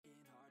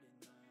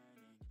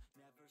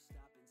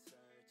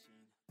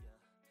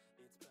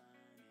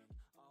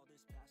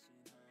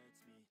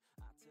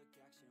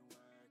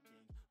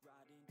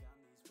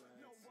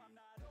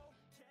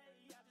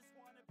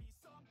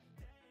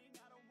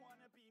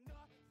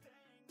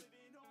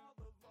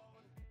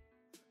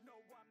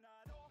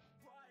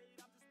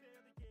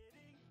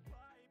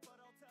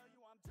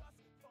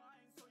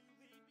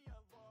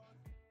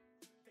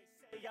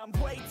I'm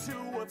way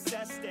too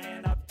obsessed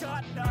and I've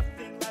got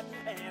nothing left,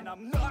 and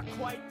I'm not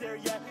quite there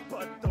yet,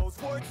 but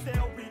those words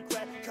they'll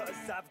regret, cause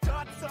I've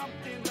got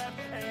something left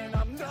and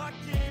I'm not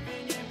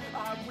giving in.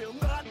 I will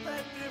not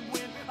let them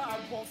win, I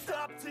won't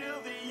stop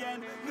till the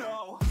end,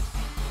 no.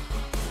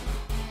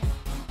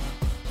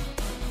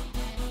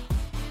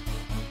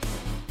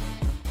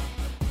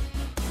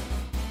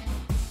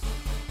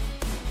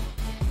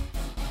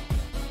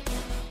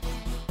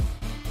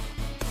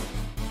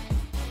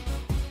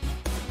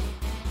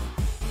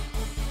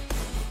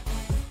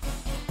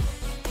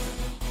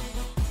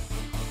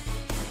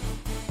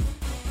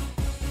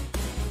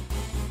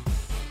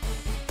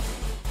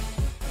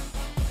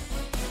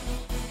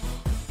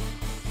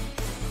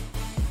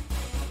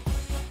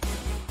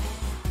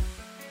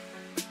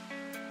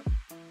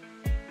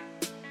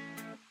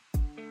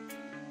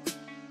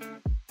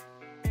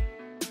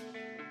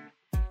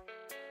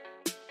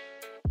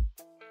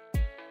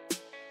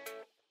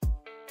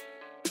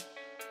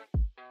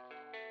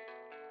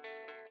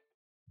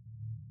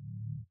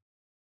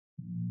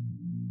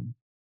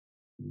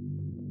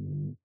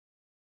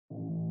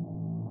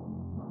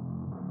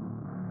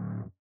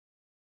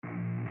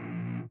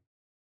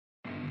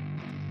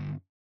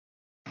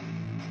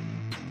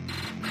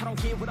 I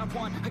don't get what I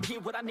want, I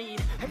get what I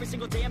need. Every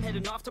single day I'm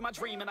heading off to my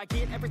dream, and I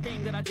get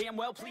everything that I damn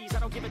well please. I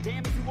don't give a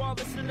damn if you all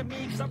listening to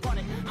me, cause I run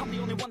it. I'm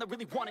the only one that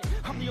really want it,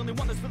 I'm the only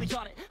one that's really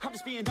on it. I'm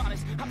just being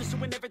honest, I'm just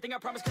doing everything I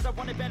promise, cause I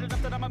want it bad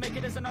enough that I'ma make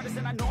it as an artist.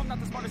 And I know I'm not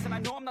the smartest, and I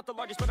know I'm not the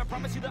largest, but I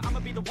promise you that I'ma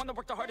be the one that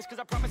worked the hardest, cause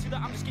I promise you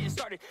that I'm just getting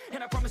started.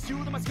 And I promise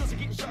you that my skills are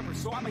getting sharper,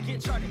 so I'ma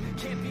get charted.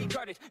 Can't be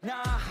guarded,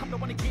 nah, I'm the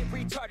one to get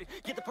retarded.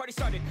 Get the party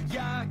started,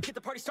 yeah, get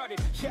the party started,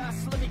 yeah,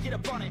 so let me get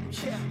up on it,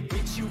 yeah.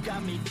 Bitch, you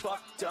got me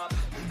fucked up,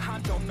 I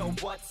don't know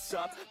what's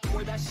up.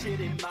 Pour that shit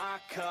in my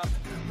cup,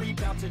 we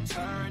bout to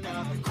turn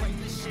up. Crank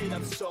this shit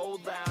up so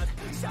loud,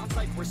 sounds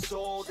like we're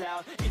sold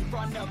out. In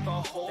front of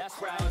a whole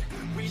crowd,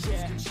 we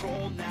lose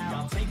control now.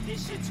 Y'all take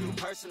this shit too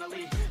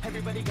personally,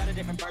 everybody got a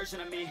different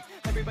version of me.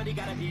 Everybody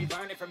gotta be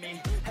learning from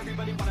me,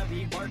 everybody wanna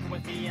be working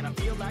with me. And I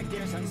feel like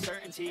there's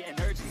uncertainty and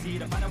urgency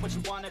to find out what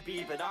you wanna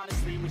be. But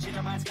honestly, we change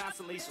our minds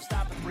constantly, so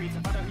stop and breathe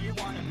and find out who you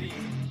wanna be.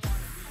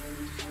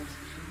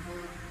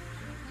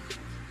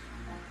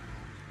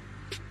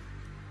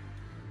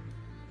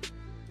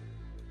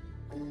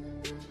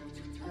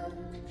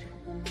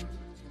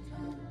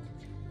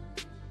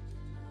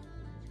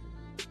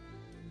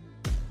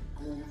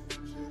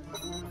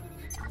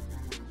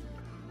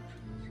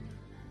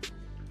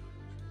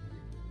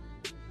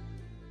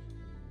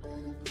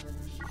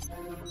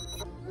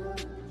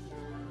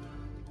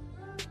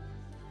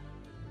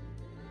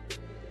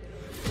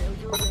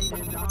 Failure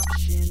ain't an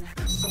option,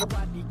 so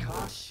I'd be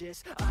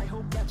cautious. I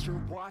hope that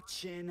you're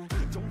watching.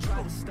 Don't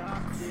try to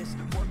stop this.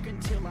 Work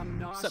until I'm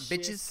nauseous. What's up,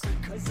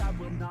 bitches? Cause I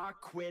will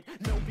not quit.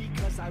 No,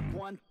 because I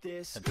want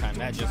this. I timed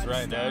that just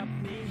right, dude.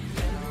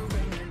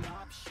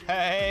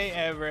 Hey,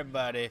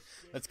 everybody.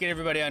 Let's get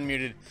everybody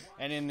unmuted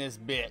and in this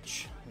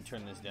bitch. Let me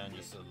turn this down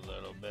just a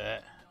little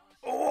bit.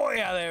 Oh,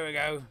 yeah, there we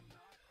go.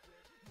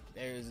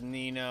 There's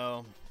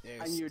Nino.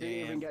 There's And you Stan.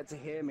 didn't even get to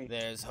hear me.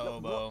 There's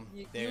Hobo.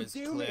 There's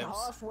you do it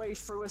Clips. halfway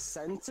through a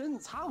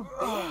sentence? How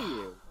dare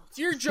you? It's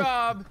your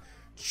job.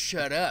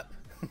 Shut up.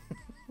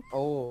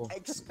 Oh.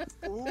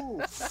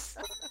 Ooh.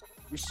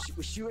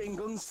 We're shooting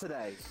guns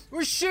today.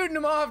 We're shooting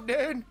them off,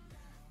 dude.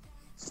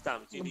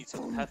 Stamps, you need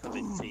some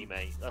peppermint tea,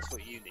 mate. That's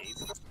what you need.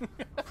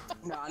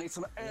 No, I need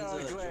some Earl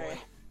Grey.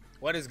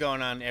 What is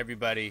going on,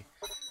 everybody?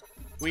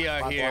 We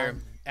are here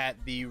at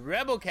the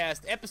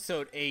RebelCast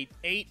episode 8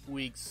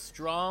 weeks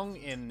strong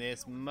in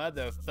this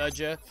mother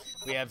fudger.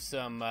 We have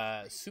some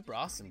super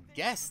awesome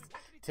guests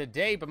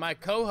today, but my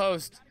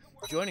co-host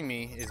joining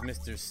me is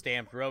Mr.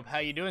 Stamped Rope. How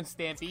you doing,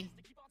 Stampy?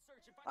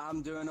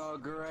 I'm doing all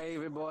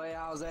gravy, boy.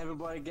 How's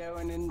everybody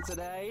going in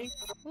today?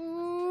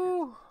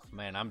 Ooh.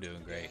 Man, I'm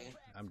doing great.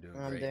 I'm doing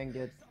great. I'm doing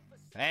good.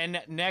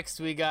 And next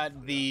we got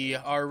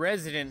our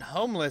resident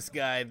homeless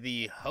guy,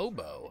 the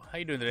Hobo. How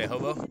you doing today,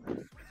 Hobo?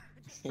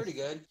 Pretty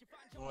good.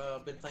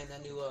 I've been playing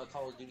that new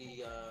Call of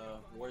Duty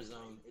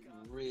Warzone. It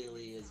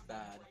really is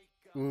bad.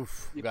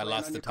 Oof, we You got playing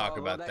lots on to your talk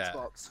Call about of that.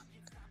 Xbox?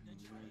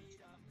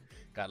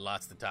 Got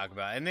lots to talk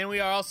about. And then we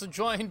are also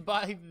joined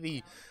by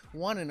the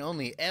one and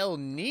only El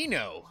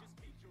Nino.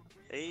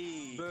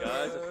 Hey,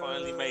 guys, I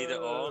finally made it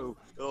on.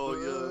 Oh,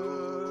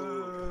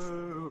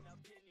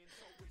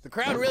 The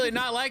crowd really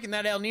not liking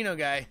that El Nino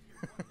guy.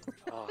 yeah.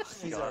 Oh,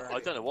 God. I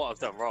don't know what I've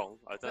done wrong.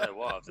 Must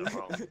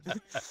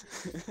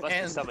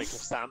be something for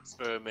Stamps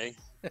for me.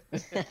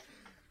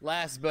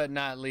 Last but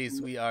not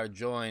least, we are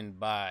joined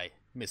by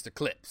Mr.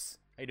 Clips.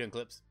 How you doing,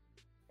 Clips?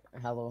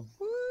 Hello.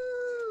 Woo!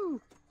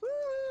 Woo!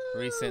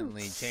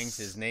 Recently changed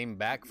his name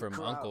back from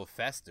Crowd. Uncle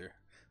Fester.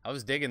 I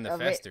was digging the Oh,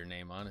 wait. Fester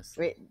name,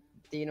 honestly. Wait,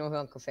 do you know who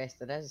Uncle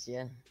Fester is?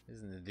 Yeah.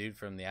 Isn't the dude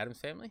from the Addams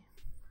Family?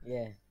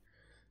 Yeah.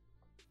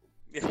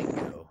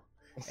 Bingo.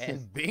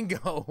 And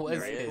Bingo was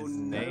Your his Uncle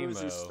name.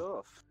 knows his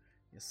stuff.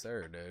 Yes,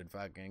 sir, dude.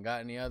 Fucking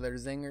got any other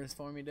zingers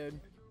for me, dude?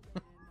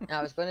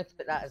 I was going to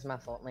put that as my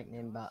Fortnite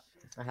name, but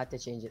I had to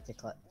change it to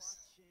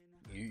Clips.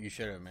 You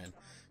should have, man.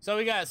 So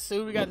we got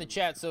in the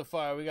chat so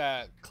far. We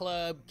got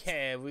Club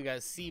Kev, we got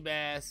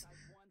Seabass,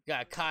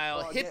 got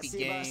Kyle, Oh, Hippie get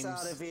Seabass Games.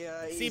 out of here.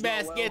 He's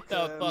Seabass, not get the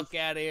welcome. fuck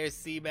out of here.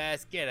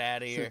 Seabass, get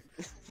out of here.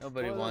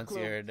 Nobody Well, wants you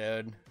look. here,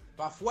 dude.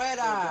 Pa Hey, fuera!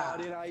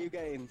 Guardian, how you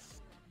getting?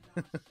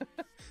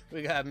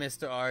 We got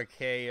Mr.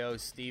 RKO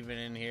Steven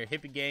in here.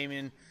 Hippie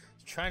Gaming.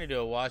 Trying to do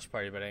a watch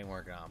party, but it ain't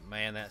working out.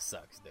 Man, that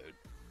sucks, dude.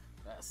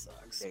 That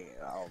sucks.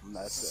 Damn,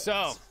 that's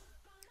So,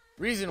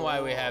 reason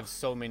why we have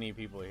so many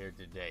people here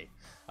today.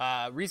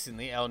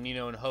 Recently, El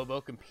Nino and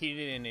Hobo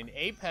competed in an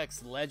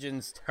Apex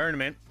Legends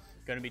tournament.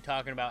 Going to be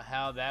talking about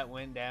how that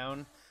went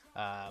down,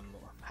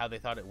 how they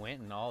thought it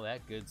went, and all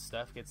that good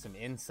stuff. Get some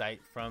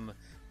insight from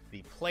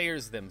the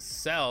players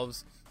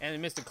themselves. And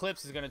then Mr.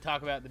 Clips is going to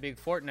talk about the big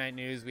Fortnite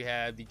news. We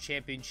have the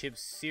Championship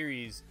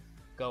Series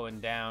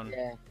going down.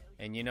 Yeah.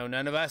 And you know,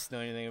 none of us know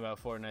anything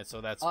about Fortnite,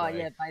 so that's Oh why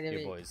yeah, by the your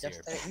way, boy's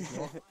just here. to let you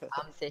know,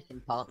 I'm taking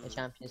part in the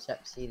championship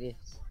series.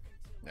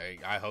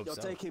 I hope You're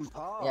so. taking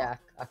part. Yeah,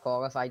 I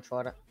qualified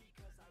for it.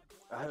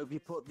 I hope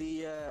you put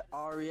the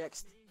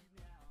REX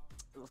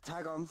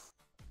tag on.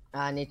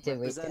 I need to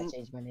wait to Represent.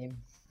 change my name.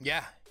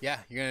 Yeah,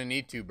 you're gonna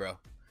need to, bro.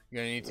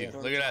 You're gonna need to. Yeah.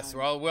 Look at us. We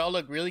all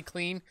look really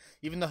clean.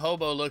 Even the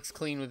Hobo looks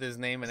clean with his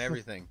name and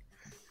everything.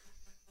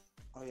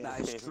 Oh, yeah. That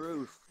is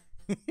true.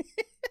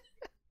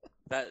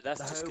 That's The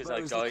just because I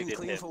hobo's looking guided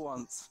clean him. for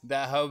once.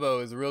 That Hobo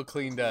is real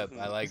cleaned up.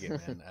 I like it,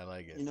 man. I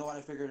like You it. know what?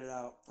 I figured it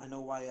out. I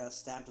know why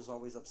Stamped was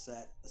always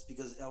upset. It's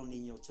because El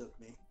Nino took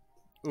me.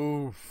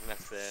 Oof.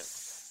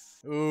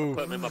 That's it. Oof.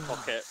 Put him in my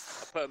pocket.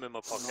 I put him in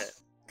my pocket.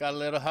 Got a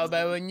little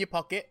Hobo in your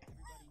pocket.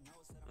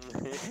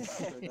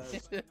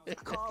 I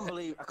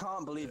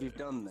can't believe you've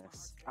done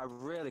this. I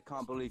really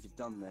can't believe you've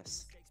done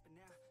this.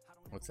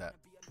 What's that?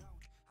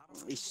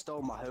 He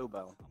stole my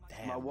hobo.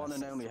 Damn, My one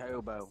that's- and only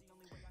hobo.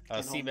 Oh, I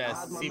had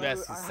Seabass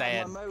is I sad.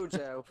 had my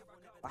mojo.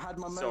 I had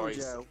my Sorry.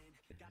 mojo.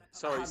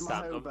 Sorry, had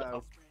my Sam.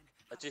 hobo.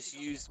 I just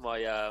used my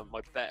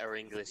my better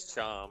English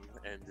charm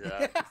and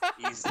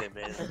eased him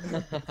in.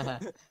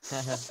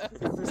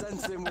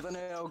 Presented him with an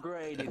Earl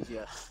Grey, did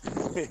you?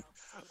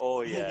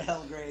 Oh yeah,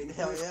 Hell great.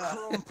 Hell With yeah.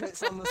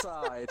 crumpets on the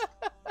side.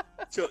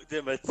 chucked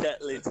him a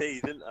Tetley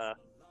tea, didn't I?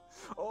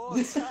 Oh,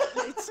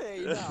 Tetley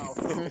tea now.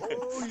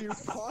 Oh, you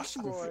posh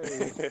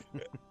boy.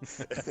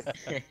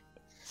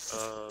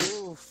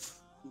 Oof.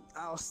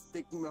 I'll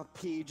stick my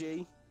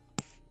PG.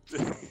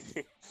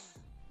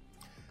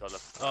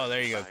 Oh,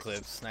 there you go,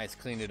 Clips. Nice,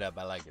 cleaned it up.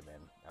 I like it, man.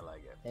 I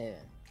like it. Yeah.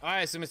 All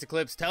right, so Mr.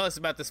 Clips, tell us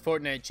about this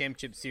Fortnite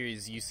Championship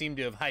Series. You seem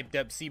to have hyped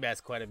up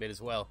Seabass quite a bit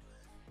as well.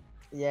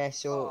 Yeah,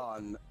 so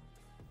On.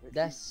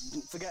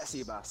 this Forget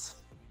Seabass.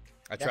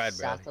 I this tried,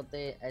 bro.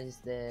 Saturday is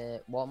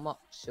the warm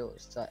up, so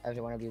it's like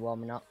everyone will be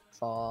warming up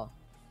for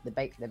the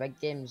big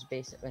games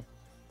basically.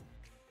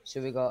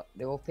 So we got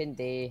the open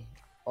day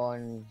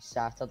on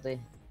Saturday,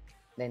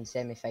 then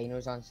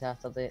semi-finals on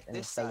Saturday, and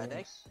This the finals.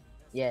 Saturday?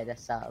 Yeah,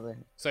 this Saturday.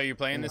 So you're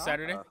playing this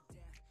Saturday?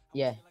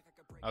 Yeah,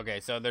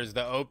 Okay, so there's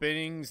the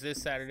openings this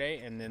Saturday,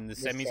 and then the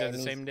semis are the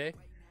semis. same day?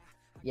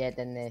 yeah.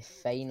 Then the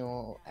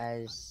final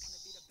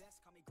is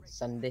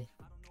Sunday.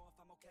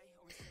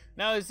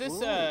 Now, is this,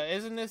 Ooh.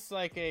 isn't this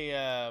like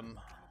a,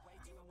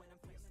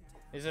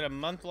 is it a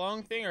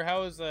month-long thing, or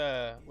how is,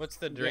 what's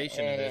the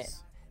duration of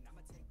this?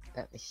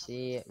 Let me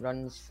see. It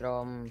runs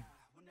from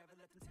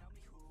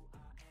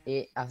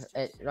it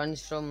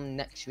runs from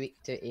next week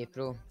to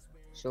April.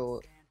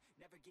 So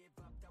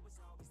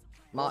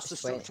March What's the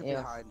structure 20th,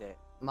 behind it?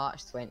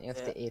 March 20th Yeah.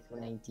 to April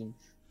 19th.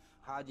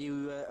 How do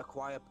you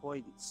acquire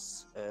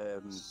points?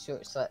 So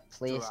it's like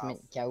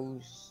placement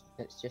kills.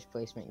 It's just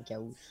placement and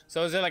kills.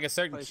 So is there like a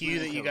certain Place queue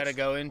that you miracles. gotta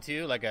go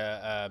into, like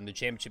a, the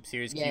Championship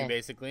Series queue, Yeah.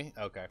 basically?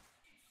 Okay.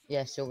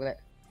 Yeah, so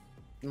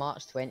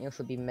March 20th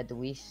will be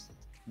Middle East.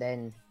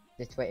 Then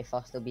the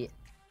 21st will be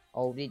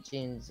all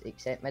regions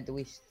except Middle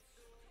East.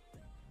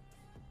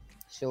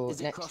 So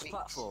Is it next week's-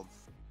 cross-platform?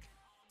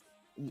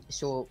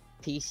 So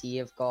PC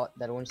have got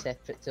their own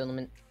separate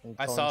tournament. And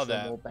I saw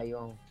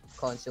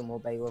console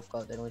mobile have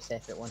got their own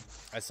separate one.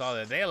 I saw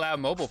that. They allow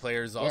mobile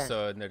players Yeah.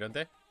 also in there, don't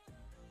they?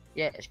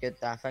 Yeah, it's good.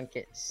 I think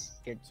it's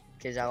good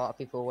because a lot of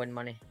people win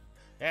money.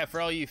 Yeah,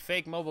 for all you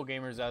fake mobile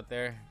gamers out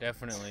there,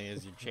 definitely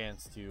is your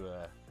chance to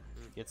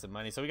get some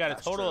money. So we got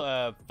That's a total true.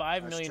 of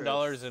 $5 That's million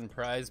true. in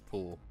prize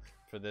pool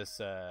for this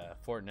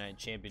Fortnite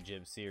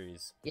Championship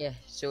Series. Yeah,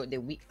 so the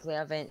weekly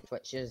event,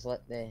 which is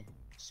like the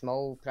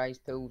small prize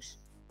pools,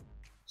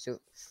 so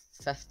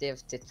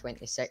 50th to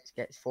 26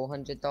 gets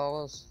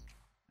 $400.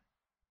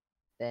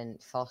 Then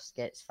first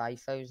gets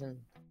 5,000.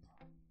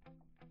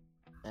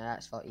 And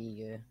that's for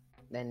EU.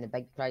 Then the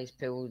big prize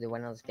pool, the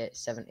winners get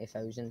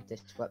 70,000 to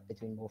split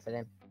between both of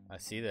them. I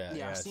see that.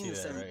 Yeah, I I've see seen the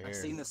that right I've here.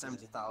 seen the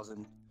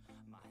 70,000.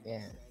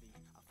 Yeah.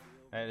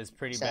 That is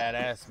pretty So-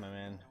 badass, my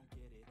man.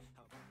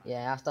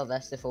 Yeah, after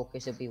this, the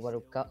focus will be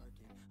World Cup.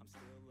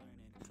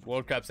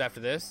 World Cup's after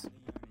this?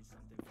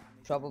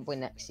 Probably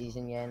next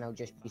season, yeah, and I'll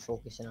just be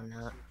focusing on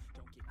that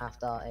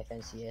after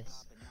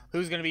FNCS.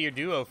 Who's gonna be your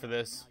duo for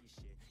this?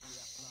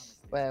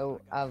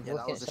 Well, I've Yeah, that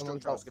looked at was the someone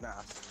structure I was called gonna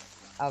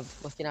ask. I'm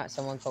looking at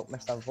someone called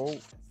Mr. Volt.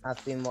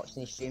 I've been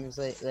watching his streams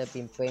lately. I've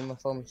been playing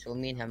with him, so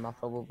me and him are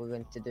probably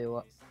going to do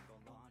it.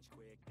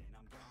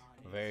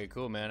 Very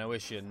cool, man. I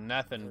wish you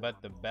nothing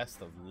but the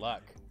best of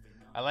luck.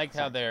 I liked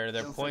how their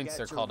Don't points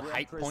forget are to called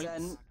hype points.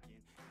 represent.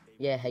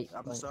 Yeah, height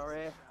I'm points.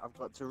 sorry,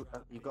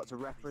 you've got to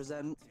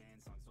represent.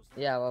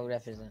 Yeah, I will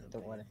represent.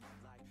 Don't worry.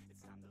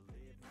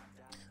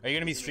 Are you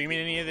gonna be streaming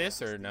any of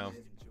this or no?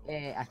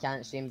 I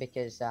can't stream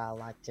because I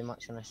lag too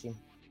much on a stream.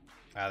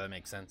 Ah, that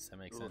makes sense. That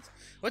makes sense.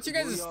 What's your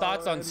guys'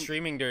 thoughts on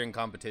streaming during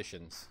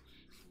competitions?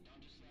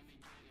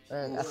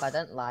 If I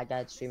didn't lag,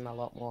 I'd stream a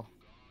lot more.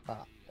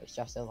 But it's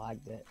just the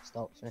lag that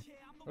stops me.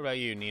 What about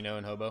you, Nino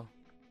and Hobo?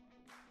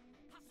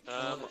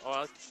 I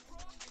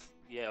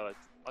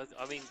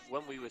mean,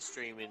 when we were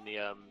streaming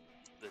the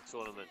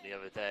tournament the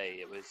other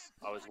day,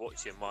 I was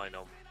watching mine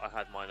I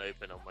had mine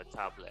open on my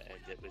tablet, and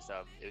it was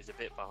a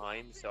bit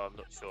behind, so I'm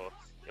not sure.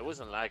 It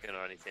wasn't lagging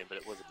or anything, but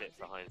it was a bit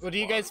behind. Well, do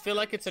you guys feel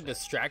like it's a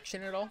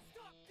distraction at all?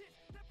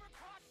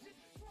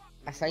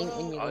 I find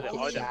when you I look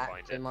don't at chat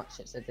find too it. much,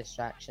 it's a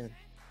distraction.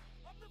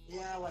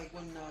 Yeah, like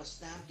when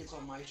Stamp gets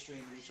on my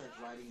stream and he starts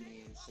writing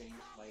me and saying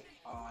like,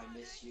 "Oh, I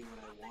miss you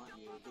and I want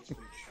you," it gets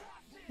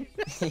pretty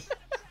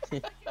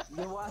distracting.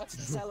 You what?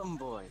 Tell him,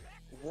 boy.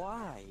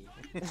 Why?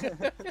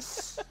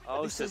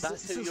 Oh, This so is-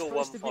 that's this who is your supposed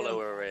one to be a-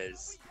 follower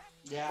is.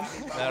 Yeah.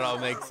 That all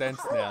makes sense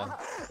now.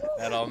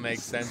 That all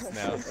makes sense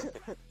now.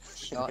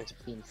 Shots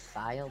being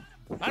fired.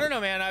 I don't know,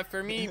 man.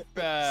 For me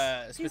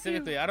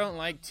specifically, I don't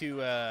like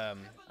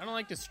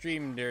to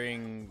stream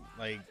during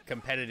like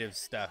competitive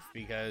stuff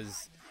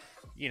because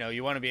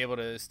you want to be able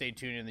to stay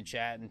tuned in the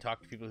chat and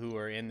talk to people who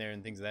are in there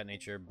and things of that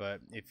nature.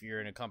 But if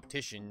you're in a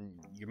competition,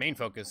 your main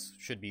focus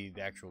should be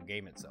the actual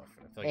game itself.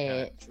 I feel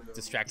like that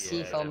distracts See,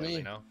 you. for me,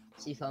 You know?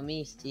 See, for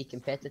me, stay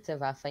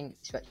competitive. I think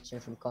switching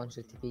from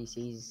console to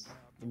PCs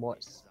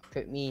what's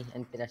put me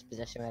into this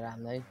position where I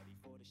am now,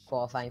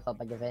 qualifying for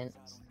big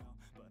events.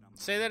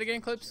 Say that again,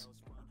 Clips.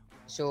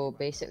 So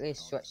basically,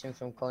 switching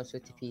from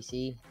console to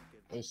PC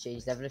has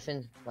changed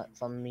everything. Like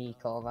for me,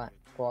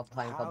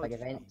 qualifying for big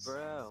events.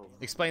 Bro,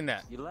 Explain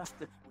that. you left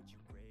the.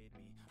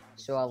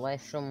 So I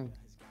left from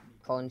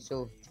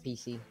console to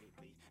PC.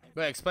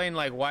 But explain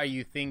like why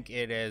you think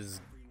it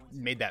has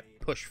made that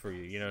push for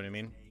you. You know what I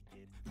mean?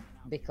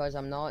 Because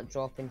I'm not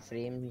dropping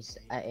frames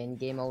at end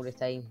game all the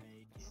time.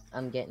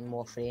 I'm getting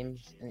more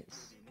frames, and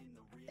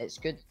it's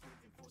good.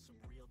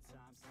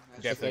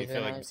 Definitely Because feel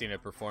when like I- you've seen a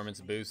performance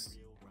boost.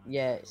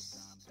 Yeah,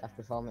 it's a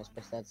performance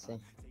boost, I'd say.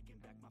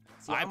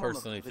 See, I I'm on the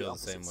personally complete feel the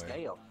same opposite way.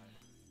 scale.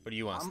 What do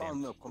you want, I'm Stan?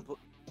 on the complete.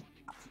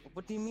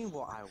 What do you mean?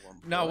 What I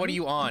want? No, bro? what are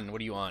you on? What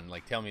are you on?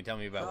 Like, tell me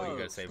about what you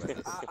gotta say about this.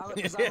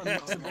 Because I'm a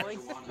mixer boy.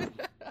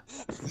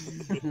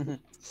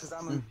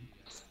 Because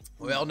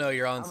We all know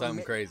you're on I'm a something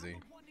mi- crazy.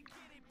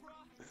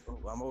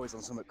 I'm always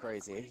on something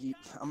crazy.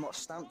 I'm not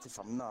stamped if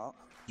I'm not.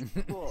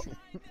 But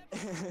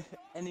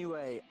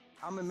anyway,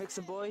 I'm a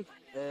mixer boy.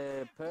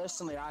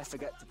 Personally, I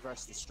forget to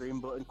press the stream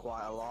button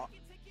quite a lot.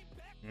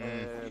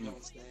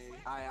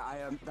 I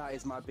am. That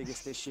is my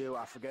biggest issue.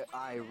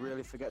 I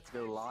really forget to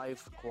go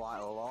live quite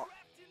a lot.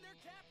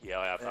 Yeah,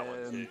 I have that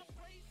one too.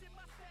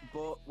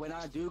 But when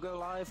I do go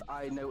live,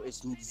 I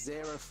notice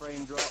 0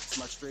 frame drops.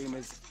 My stream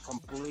is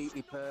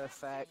completely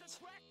perfect.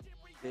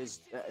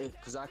 There's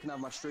because I can have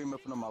my stream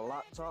open on my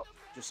laptop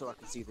just so I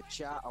can see the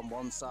chat on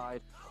one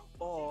side,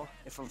 or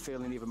if I'm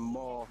feeling even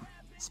more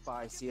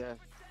spicier,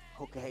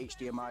 hook a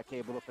HDMI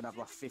cable up and have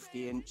my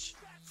 50-inch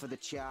for the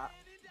chat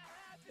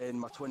and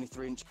my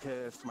 23-inch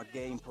curve for my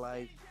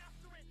gameplay.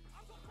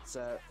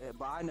 So,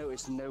 but I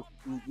notice no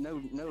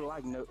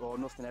lag, or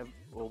nothing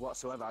or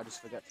whatsoever. I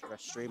just forget to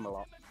press stream a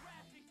lot.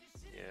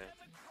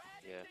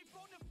 Yeah.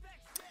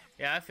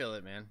 Yeah, I feel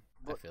it, man.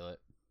 I feel it.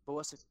 But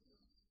what's it?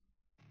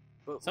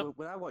 But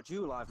when I watch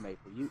you live,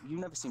 Maple, you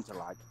never seem to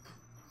lag.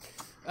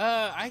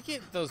 I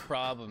get those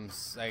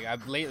problems. Like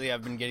lately,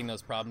 I've been getting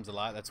those problems a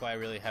lot. That's why I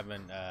really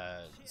haven't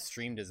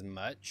streamed as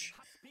much.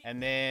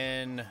 And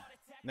then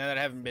now that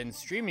I haven't been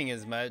streaming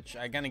as much,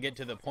 I kind of get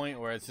to the point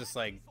where it's just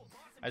like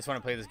I just want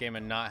to play this game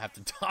and not have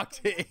to talk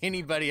to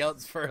anybody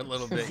else for a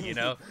little bit, you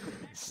know.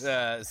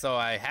 So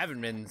I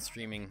haven't been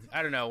streaming.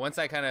 I don't know. Once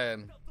I kind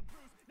of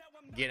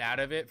get out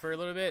of it for a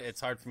little bit, it's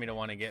hard for me to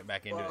want to get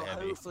back into it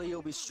heavy. Hopefully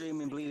you'll be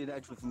streaming Bleeding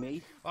Edge with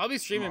me. I'll be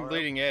streaming tomorrow.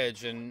 Bleeding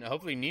Edge, and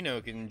hopefully Nino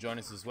can join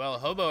us as well.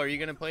 Hobo, are you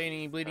gonna play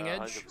any Bleeding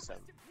Edge? 100%.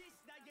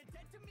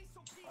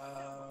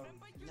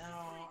 No,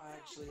 I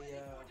actually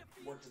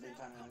work has been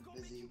kind of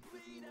busy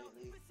with me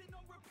lately,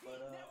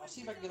 but I'll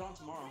see if I can get on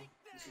tomorrow.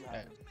 See what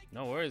happens.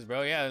 No worries,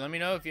 bro. Yeah, let me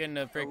know if you end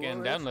up freaking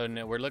worries. downloading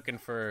it. We're looking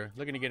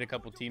to get a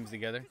couple teams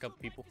together, a couple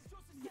people.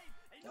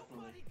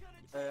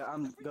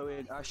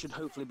 Definitely. I should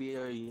hopefully be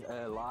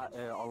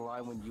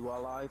online when you are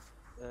live,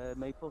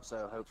 Maple.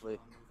 So hopefully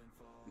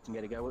we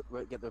can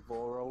get the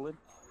ball rolling.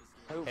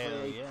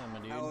 Hopefully, yeah, my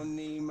dude. El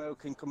Nemo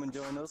can come and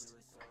join us.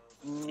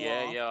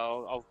 Yeah,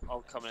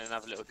 I'll come in and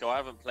have a little go. I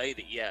haven't played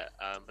it yet,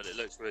 but it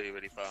looks really,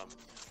 really fun.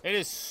 It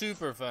is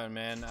super fun,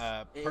 man.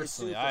 It is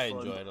Personally, super I fun.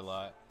 enjoy it a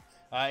lot.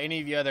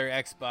 Any of you other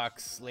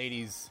Xbox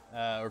ladies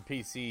or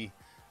PC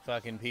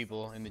fucking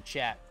people in the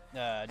chat.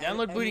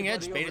 Download Bleeding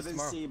Edge beta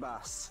tomorrow.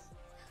 Seabass.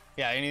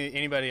 Yeah,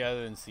 anybody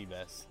other than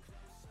Seabass.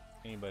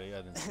 Anybody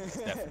other than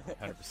Seabass, definitely,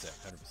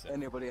 100%.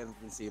 Anybody other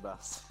than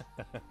Seabass.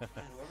 Man,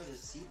 whoever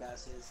this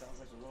Seabass is sounds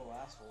like a real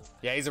asshole.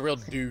 Yeah, he's a real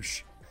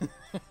douche.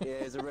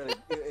 Yeah, he's a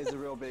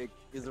real big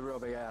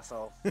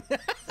asshole.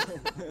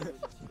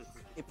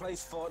 He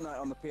plays Fortnite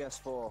on the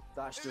PS4.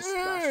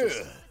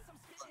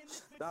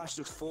 That's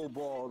just full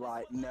ball,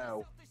 like,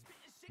 no.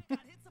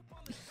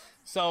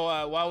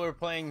 So while we're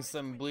playing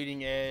some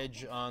Bleeding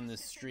Edge on the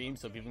stream,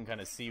 so people can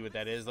kind of see what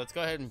that is, let's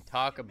go ahead and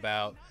talk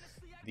about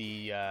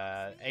the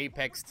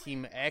Apex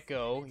Team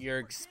Echo, your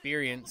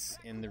experience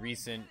in the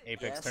recent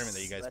Apex tournament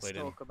that you guys played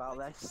in. Let's talk about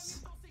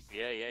this.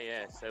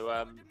 Yeah.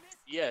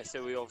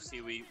 So we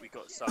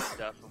got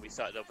signed up, and we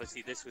started.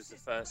 Obviously, this was the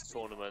first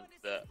tournament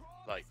that,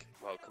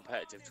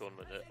 competitive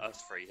tournament that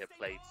us three have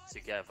played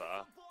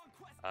together,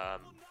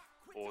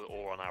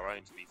 or on our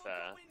own, to be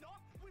fair.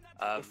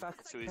 If I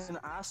can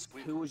ask,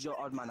 who was your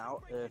odd man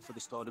out for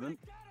this tournament?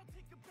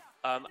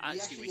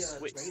 Actually,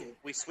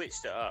 we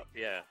switched it up.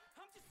 Yeah,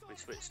 we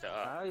switched it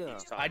up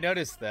each time. I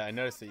noticed that. I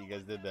noticed that you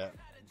guys did that.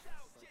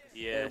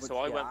 Yeah, so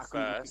I went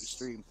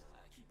first.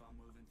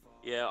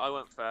 Yeah, I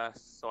went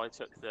first. So I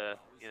took the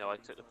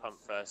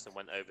pump first and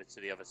went over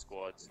to the other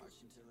squads.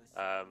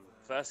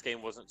 First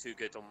game wasn't too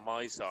good on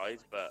my side,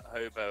 but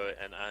Hobo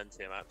and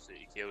Antim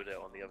absolutely killed it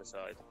on the other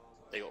side.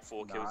 They got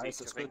 4 kills each.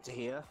 That's good to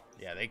hear.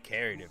 Yeah, they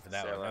carried it for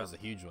that one. That was a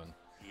huge one.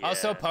 Yeah, I was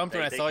so pumped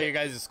when I saw your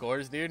guys'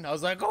 scores, dude. I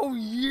was like, oh,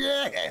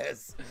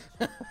 yes!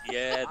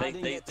 Yeah, I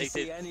didn't get to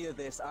see any of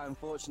this.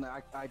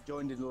 Unfortunately, I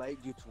joined in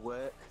late due to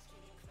work.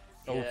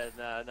 Yeah,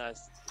 no,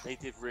 they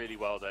did really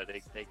well though.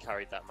 They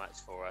carried that match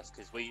for us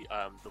because we,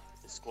 the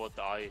squad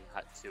that I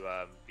had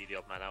to be the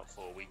odd man out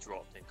for, we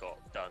dropped and got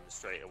done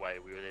straight away.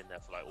 We were in there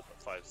for like all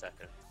but 5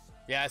 seconds.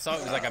 Yeah, I saw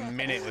it was like a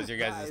minute was your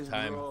guys'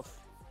 time.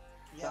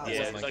 Yeah,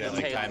 it was like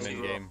a time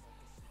in game.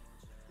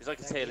 It was like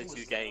a tale of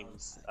 2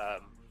 games.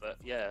 But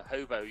yeah,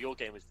 Hobo, your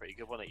game was pretty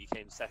good, wasn't it? You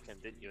came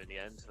second, didn't you, in the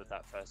end with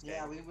that first game?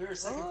 Yeah, we were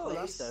second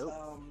place. That's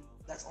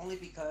that's only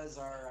because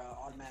our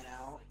odd man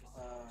out,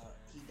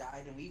 he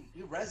died, and we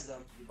rezzed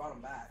him. We brought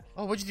him back.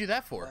 Oh, what'd you do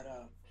that for?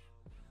 But,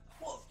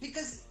 well,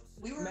 because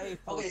we were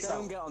Maple, okay.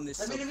 So get on this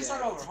let me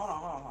start over. Hold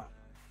on.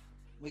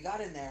 We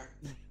got in there.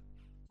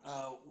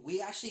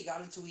 We actually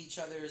got into each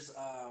other's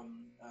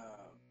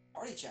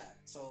party chat.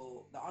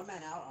 So the odd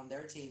man out on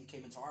their team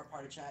came into our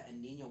party chat,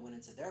 and Nino went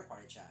into their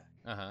party chat.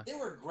 They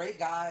were great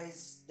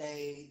guys.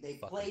 They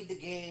played the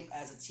game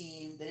as a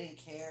team. They didn't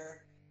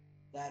care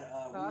that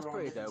we that's were on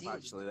pretty different dope,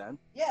 teams. actually. Then.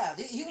 Yeah,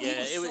 he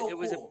was so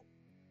cool.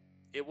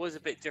 It was a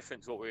bit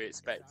different to what we were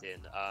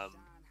expecting.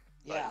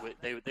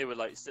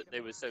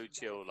 They were so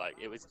chill. Like,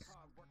 it was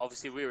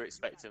obviously we were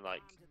expecting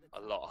like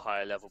a lot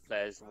higher level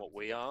players than what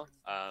we are.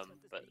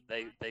 But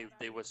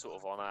they were sort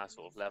of on our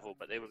sort of level.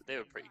 But they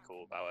were pretty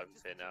cool about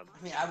everything. I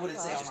mean, I wouldn't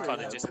say just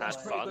kind of just had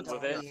fun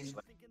with it.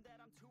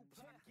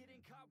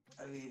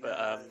 I mean,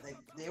 but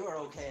they were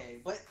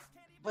okay.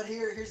 But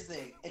here's the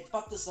thing. It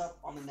fucked us up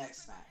on the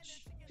next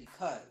match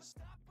because.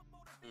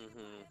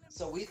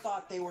 So we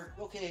thought they were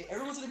okay.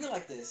 Everyone's gonna be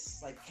like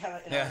this, like kind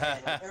of in our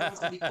head. Like, everyone's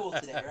gonna be cool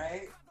today,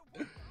 right?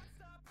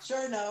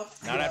 Sure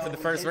enough. Not after the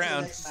first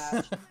round.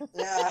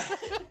 Yeah,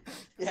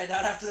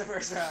 not after the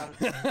first round.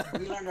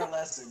 We learned our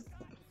lesson.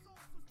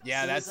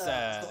 Yeah,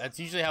 that's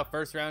usually how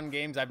first round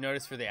games I've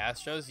noticed for the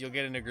Astros. You'll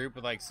get in a group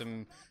with like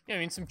some,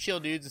 some chill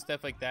dudes and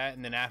stuff like that,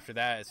 and then after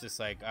that, it's just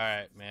like, all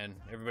right, man,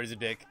 everybody's a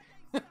dick.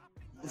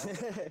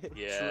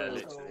 Yeah,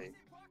 literally.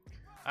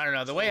 I don't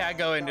know. The way I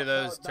go into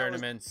those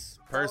tournaments,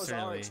 personally.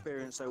 That was our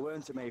experience, though,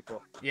 weren't it,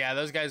 Maple? Yeah,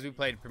 those guys we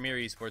played Premier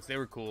Esports, they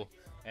were cool.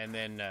 And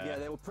then yeah,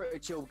 they were pretty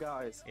chill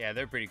guys. Yeah,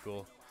 they're pretty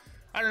cool.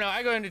 I don't know.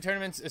 I go into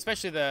tournaments,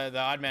 especially the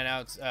odd man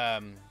outs.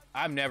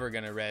 I'm never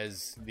gonna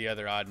res the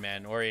other odd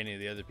man or any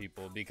of the other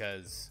people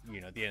because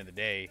at the end of the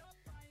day,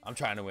 I'm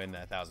trying to win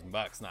that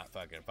 $1,000, not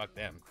fucking fuck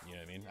them. You know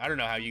what I mean? I don't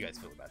know how you guys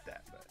feel about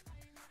that, but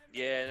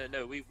yeah,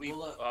 no, we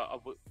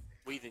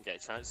didn't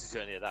get chances to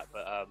do any of that,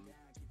 but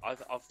I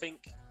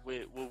think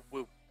we'll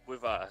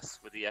with us,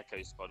 with the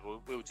Echo squad,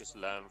 we'll just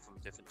learn from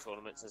different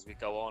tournaments as we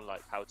go on,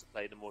 like how to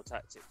play them more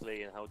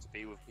tactically and how to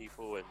be with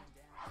people. And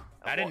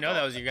I didn't know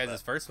that was you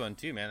guys' first one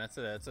too, man. That's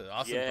an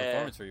awesome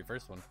performance for your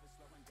first one.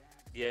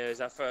 Yeah, it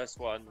was our first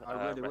one.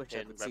 I really wish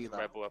I could see that.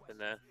 Rebel up in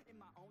there.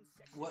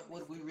 What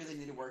we really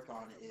need to work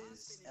on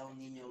is El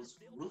Nino's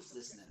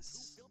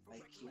ruthlessness.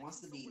 Like, he wants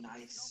to be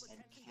nice and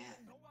can't.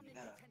 You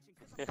gotta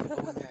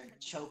go in there and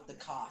choke the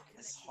cock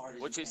as hard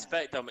as What you you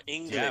expect? I'm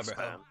English,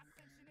 man.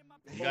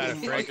 You gotta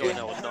break it.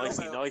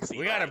 Nicey,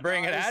 we gotta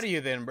bring it out of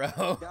you then,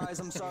 bro. Guys,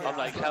 I'm sorry. I'm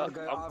like,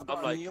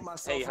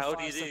 hey, how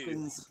do you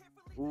do?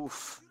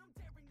 Oof.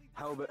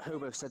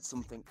 Hobo said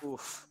something.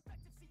 Oof.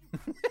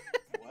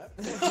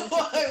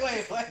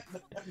 Wait.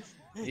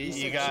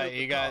 You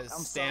got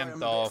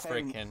stamped all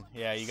freaking.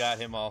 Yeah, you got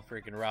him all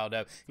freaking riled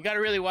up. You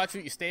gotta really watch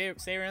what you say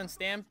around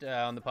stamped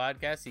on the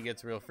podcast. He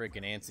gets real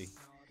freaking antsy.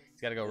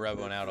 He's gotta go rub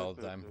one out all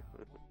the time.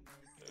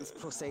 It's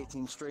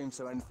 +18 stream,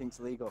 so anything's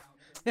legal.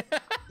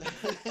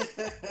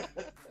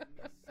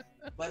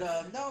 But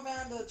no,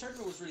 man, the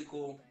tournament was really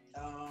cool.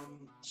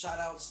 Shout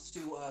outs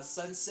to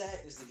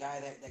Sunset, is the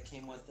guy that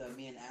came with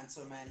me and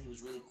Ansel, man. He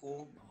was really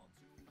cool.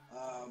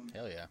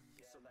 Hell yeah.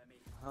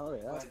 Oh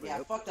yeah. But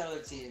yeah, fuck that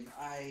other team.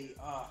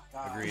 Oh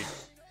god. Agreed.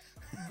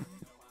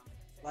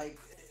 Like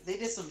they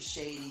did some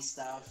shady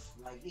stuff.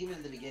 Like even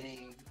in the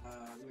beginning,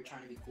 we were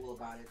trying to be cool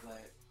about it,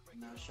 but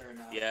no, sure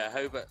enough. Yeah,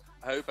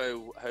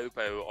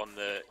 Hobo on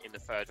in the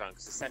third round,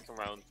 because the second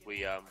round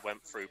we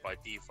went through by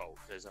default,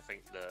 because I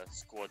think the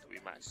squad that we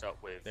matched up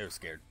with, They were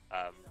scared.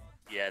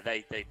 yeah,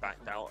 they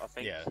backed out, I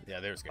think. Yeah,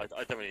 they were scared.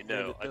 I don't really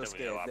know. I don't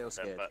really know what happened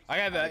then, but I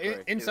have an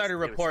agree. insider It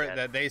was report scared.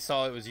 that they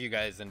saw it was you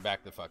guys and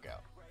backed the fuck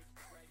out.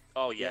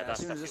 oh yeah, As that's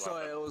soon as I definitely saw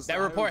what it, happened. was That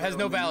the report has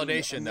Hobo no and the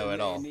validation, and though, the at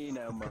all.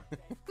 Nino, man.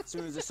 As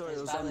soon as I saw it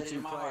was them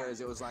two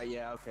players, it was like,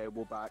 yeah, okay,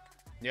 we're back.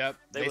 Yep,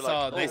 They they were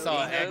saw like, they "Oh,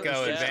 saw yeah,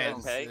 Echo yeah,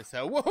 advance. okay." They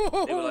said,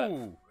 whoa, They were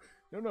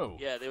like- no.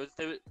 Yeah, they were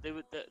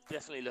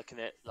definitely looking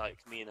at like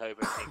me and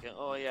Hobo thinking,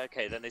 oh yeah,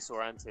 okay. Then they saw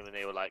Antim and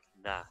they were like,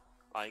 nah,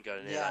 I ain't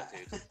going near Yeah.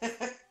 that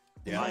dude.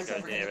 Yeah. I I ain't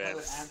going near him.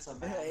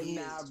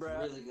 Nah, bro.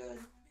 Really good.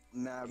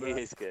 Nah, He bro.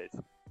 is good.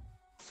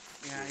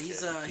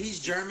 Yeah, he's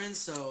German,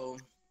 so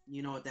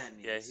you know what that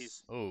means.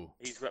 Yeah, Oh,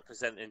 he's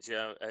representing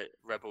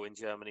Rebel in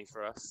Germany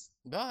for us.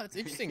 no, that's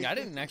interesting. I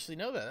didn't actually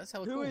know that. That's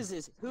how Who cool. is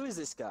this? Who is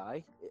this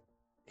guy?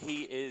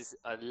 He is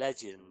a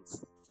legend.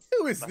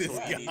 Who is That's this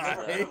all you need to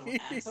guy?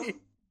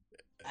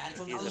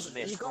 Anthem He's a was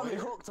myth. You got me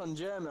hooked on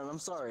German. I'm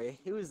sorry.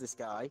 Who is this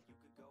guy?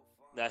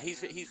 No,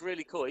 he's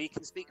really cool. He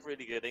can speak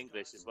really good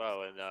English as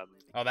well, and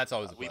Oh, that's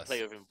always a we plus.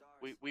 play with him.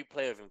 We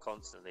play with him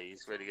constantly.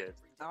 He's really good.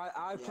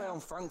 I play Yeah.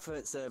 on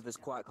Frankfurt servers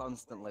quite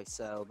constantly,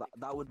 so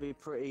that would be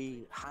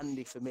pretty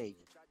handy for me.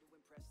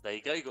 There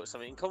you go. You got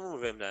something in common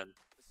with him then.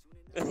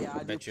 Yeah,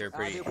 I Bet do- you're a I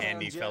pretty do play on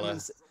handy German fella.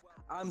 s-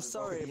 I'm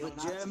sorry, but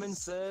Neo-Nazis. German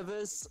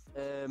servers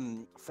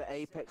for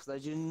Apex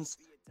Legends,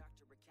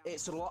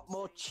 it's a lot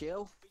more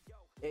chill.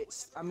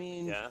 I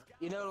mean, Yeah.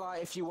 you know,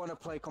 like if you want to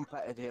play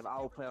competitive,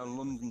 I'll play on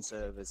London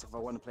servers if I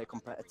want to play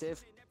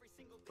competitive.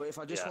 But if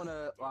I just Yeah. want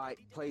to like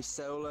play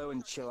solo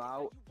and chill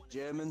out,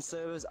 German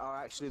servers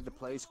are actually the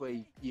place where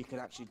you can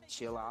actually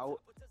chill out.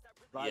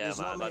 Like, Yeah, there's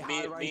man, not many like, me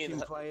and high-ranking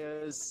Ho-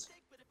 players.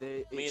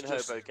 Me It's and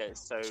just- Hobo get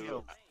so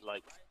chill.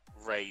 like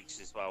raged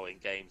as well in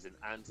games,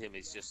 and him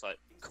is just like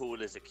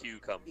cool as a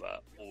cucumber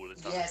all the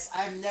time. Yes,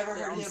 I've never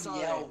Yeah, heard I'm him sorry.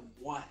 yell I'm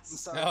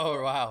once. sorry.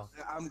 Oh, wow.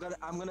 I'm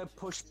gonna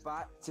push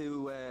back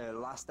to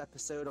last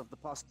episode of the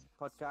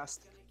podcast,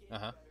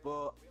 Uh-huh.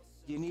 but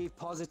you need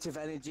positive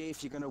energy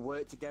if you're gonna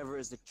work together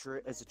as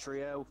a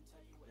trio.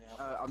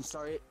 I'm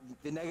sorry,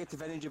 the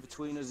negative energy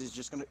between us is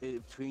just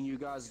between you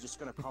guys is just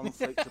gonna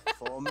conflict your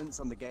performance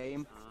on the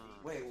game.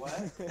 Wait,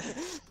 what?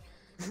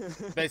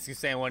 Basically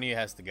saying one of you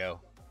has to go.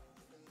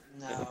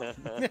 No.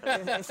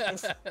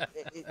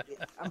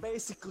 I'm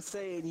basically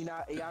saying you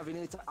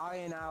need to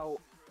iron out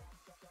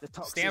the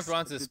toxic. Stamps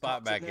wants his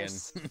spot back in.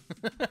 Snap,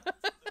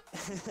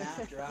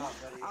 you're out,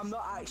 buddy. I'm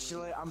not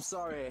actually. I'm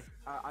sorry.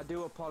 I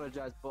do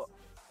apologize, but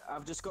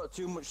I've just got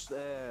too much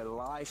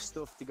life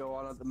stuff to go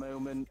on at the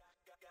moment.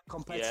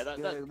 Yeah,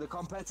 that- The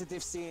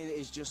competitive scene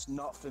is just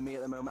not for me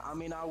at the moment. I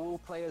mean, I will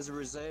play as a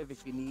reserve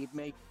if you need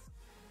me.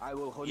 I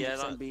will 100% Yeah,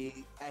 that-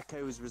 be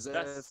Echo's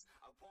reserve.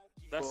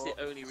 That's the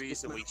But only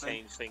reason we it's-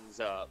 changed things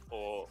up,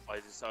 or I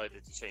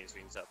decided to change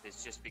things up,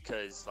 is just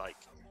because, like,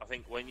 I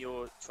think when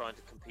you're trying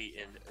to compete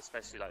in,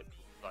 especially like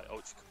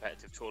ultra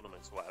competitive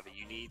tournaments or whatever,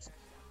 you need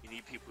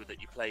people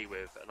that you play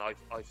with, and I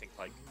think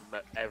like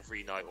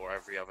every night or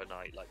every other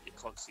night, like you're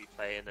constantly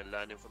playing and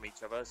learning from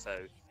each other,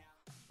 so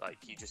like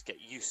you just get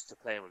used to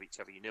playing with each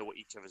other. You know what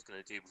each other's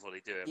going to do before they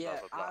do it. Yeah,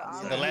 blah blah blah.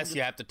 I- So- The less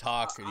you have to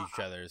talk to each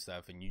other and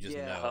stuff, and you just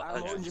Yeah, know.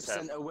 I'm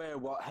 100%. 100% aware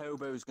what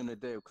Hobo's going to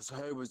do, because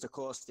Hobo's a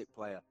caustic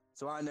player.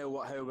 So I know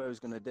what Hobo's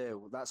going to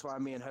do. That's why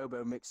me and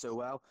Hobo mix so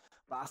well.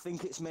 But I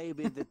think it's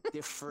maybe the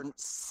different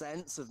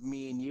sense of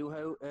me and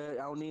you,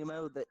 El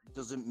Nemo, that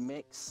doesn't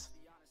mix.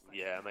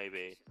 Yeah,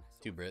 maybe.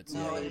 Two Brits.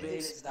 No, Yeah, it it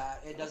is. is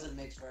that. It doesn't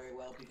mix very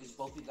well because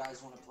both you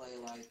guys want to play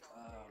like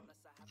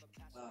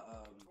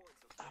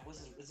what's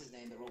his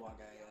name? The robot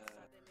guy.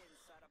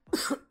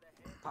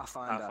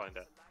 Pathfinder.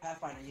 Pathfinder.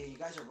 Pathfinder. Yeah, you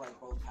guys are like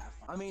both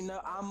Pathfinder. I mean, no,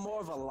 I'm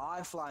more of a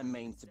lifeline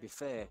main, to be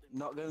fair.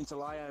 Not going to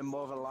lie, I'm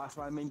more of a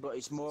lifeline main, but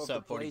it's more of the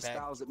Sub 40 play pack.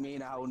 styles that me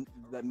and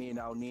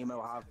El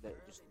Nemo have that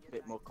are just a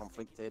bit more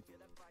conflicted.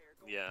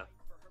 Yeah.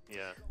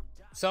 Yeah.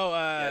 So,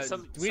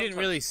 we didn't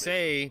really sometimes-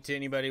 say to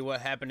anybody what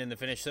happened in the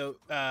finish. So,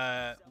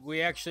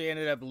 we actually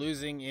ended up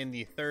losing in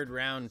the third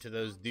round to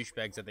those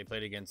douchebags that they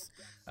played against.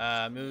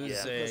 It was,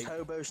 Yeah. Because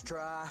Hobo's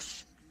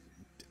trash.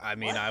 I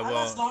mean, What? I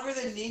last will. longer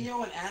than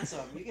Nino and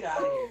Ansem. You get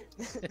out of here.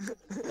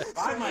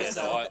 By Yeah,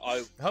 myself. no,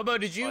 I Hobo,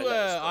 did you I let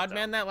the squad odd man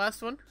down. that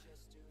last one?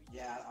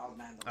 Yeah, I'll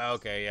man the Oh,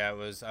 okay, yeah, it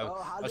was. I Oh,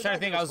 how was did trying to that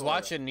think. go I was for you?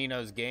 watching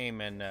Nino's game,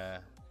 and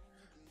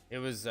it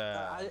was.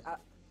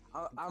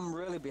 I'm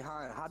really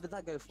behind. How did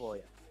that go for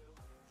you?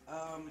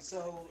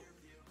 So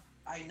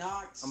I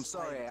knocked I'm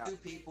sorry, like, 2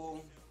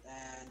 people,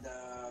 and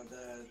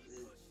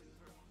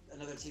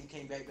another team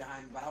came right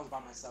behind me, but I was by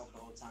myself the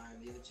whole time.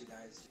 The other 2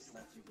 guys just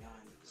left me behind.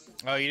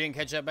 Oh, you didn't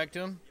catch up back to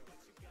him?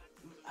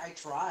 I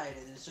tried,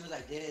 and as soon as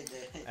I did,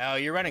 Oh,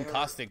 you're running they were-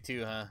 Caustic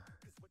too, huh?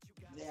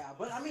 Yeah,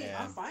 but I mean,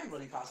 Yeah. I'm fine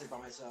running Caustic by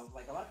myself.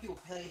 Like a lot of people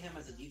play him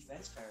as a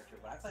defense character,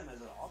 but I play him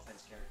as an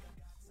offense character.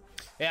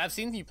 Yeah, I've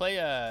seen you play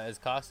as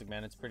Caustic,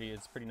 man. It's pretty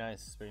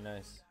nice. It's pretty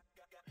nice.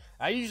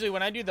 I usually,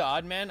 when I do the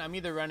odd man, I'm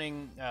either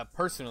running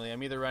personally.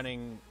 I'm either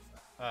running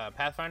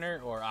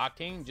Pathfinder or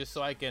Octane, just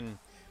so I can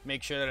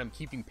make sure that I'm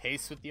keeping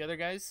pace with the other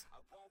guys.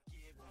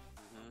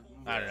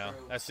 I don't know.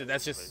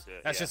 That's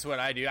just what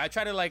I do. I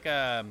try to like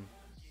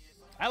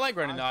I like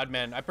running the odd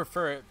man. I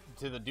prefer it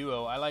to the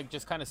duo. I like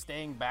just kind of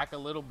staying back a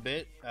little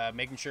bit,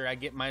 making sure I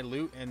get my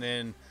loot, and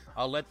then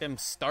I'll let them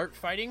start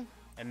fighting,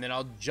 and then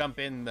I'll jump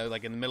in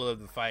like in the middle of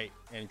the fight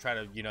and try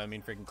to, you know what I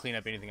mean, freaking clean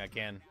up anything I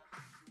can.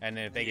 And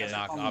then if they get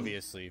knocked,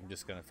 obviously I'm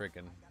just gonna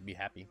freaking be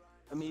happy.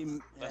 I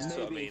mean, That's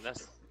maybe, what I mean.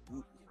 That's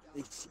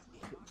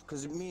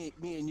because me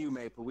and you,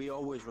 Maple, we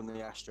always run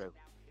the Astro.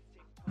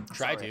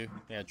 Try Sorry.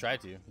 to, try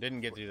to. Didn't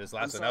get to this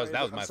I'm last one. sorry,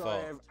 That was I'm my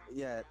sorry, fault.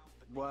 Yeah.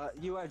 Well,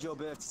 you had your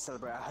birthday to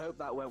celebrate. I hope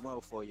that went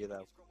well for you,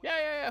 though.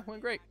 Yeah,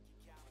 went great.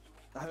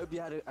 I hope you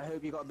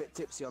got a bit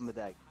tipsy on the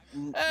day.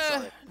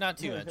 Sorry. Not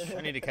too much. I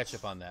need to catch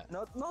up on that.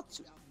 Not,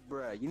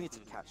 bruh. You need to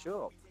catch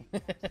up.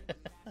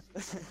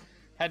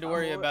 Had to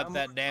worry about I'm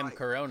that damn like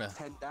Corona.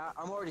 10 down.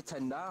 I'm already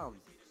 10 down.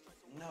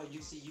 No,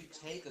 you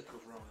take a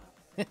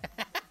Corona.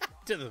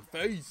 To the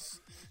face.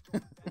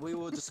 We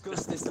will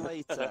discuss this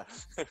later.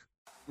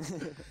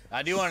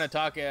 I do want to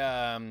talk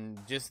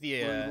just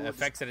the We'll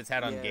effects that it's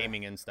had on yeah.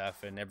 gaming and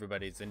stuff, and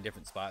everybody's in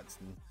different spots,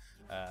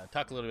 and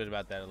talk a little bit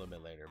about that a little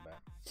bit later. But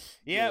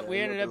yeah, Yeah, we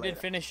a ended little up bit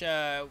did finish.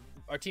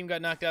 Our team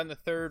got knocked out in the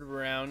third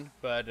round,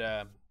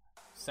 but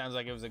sounds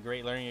like it was a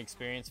great learning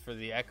experience for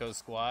the Echo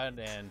squad,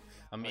 and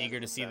I'm eager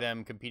to see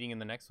them competing in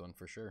the next one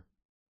for sure.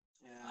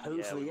 Yeah.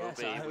 Hopefully, we will yes.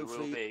 be, we will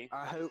Hopefully, be.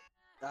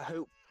 I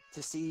hope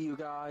to see you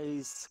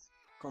guys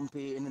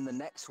competing in the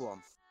next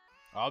one.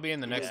 I'll be in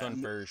the next Yeah.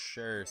 one for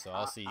sure, so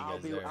I'll see you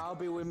guys there. I'll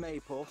be with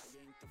Maple.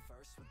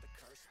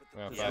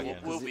 Well, Yeah, fucking-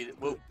 we'll be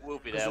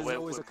there. There's We're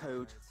always a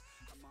code.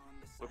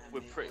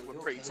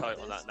 pretty tight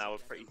on that now.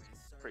 We're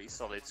pretty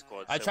solid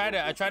squad. I so try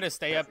we'll to be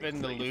stay up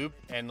in the perfectly- loop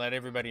and let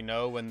everybody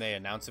know when they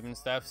announce them and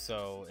stuff.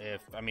 So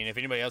if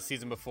anybody else sees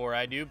them before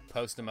I do,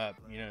 post them up.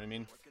 You know what I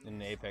mean? In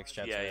the Apex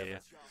chats. Yeah, whatever.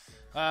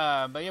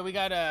 yeah. But yeah, we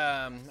got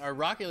our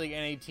Rocket League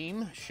NA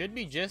team should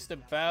be just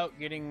about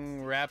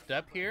getting wrapped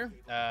up here,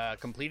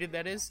 completed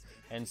that is,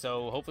 and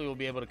so hopefully we'll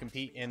be able to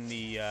compete in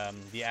the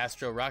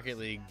Astro Rocket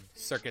League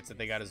circuits that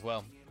they got as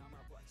well.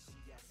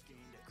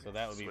 So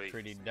that would be Sweet.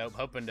 pretty dope.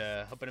 Hoping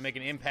to make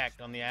an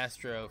impact on the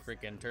Astro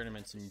freaking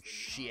tournaments and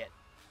shit.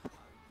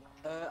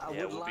 I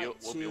Yeah, would we'll be like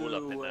all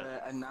up in to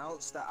there.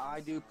 announce that I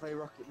do play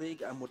Rocket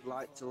League and would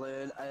like to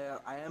learn.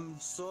 I am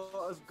sort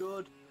of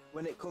good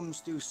when it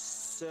comes to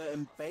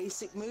certain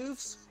basic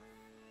moves,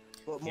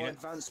 but more know-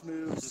 advanced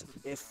moves.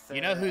 If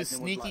You know who's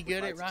anyone sneaky would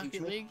good like at to teach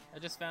Rocket me, League? I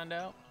just found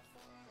out.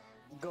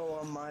 Go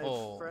on, my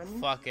Oh, friend.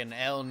 fucking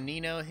El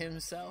Nino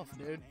himself,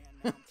 dude.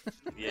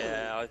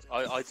 Yeah,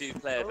 I do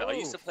play a bit. I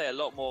used to Oh. play a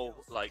lot more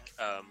like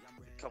a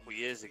couple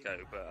years ago,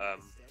 but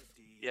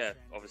yeah,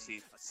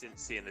 obviously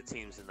since seeing the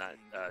teams and that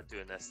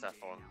doing their stuff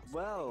on.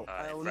 Well,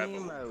 El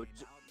Rebel. Nemo,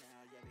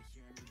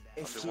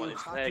 if been you wanting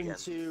to play happen again.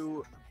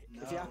 to.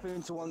 If you No.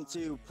 happen to want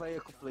to play a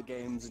couple of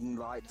games and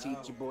like teach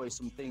No. your boy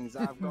some things,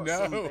 I've got No.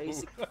 some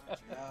basic.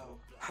 No.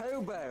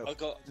 Hobo, I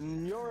got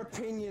your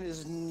opinion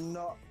is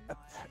not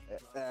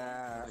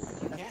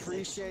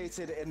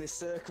appreciated in the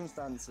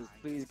circumstances.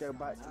 Please go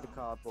back to the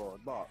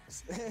cardboard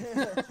box.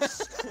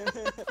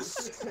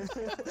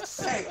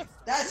 Hey,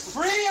 that's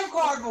premium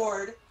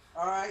cardboard.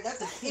 All right,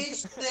 that's an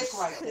inch thick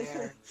right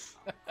there.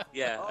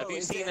 yeah. Oh, Have you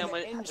is seen it how an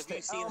many? inch Have you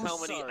thick? seen I'm how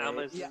many sorry.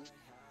 Amazon? Yeah.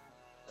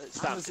 Stamps,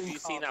 have Amazon you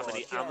seen how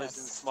many cardboard,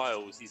 Amazon yes.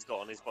 smiles he's got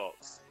on his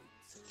box?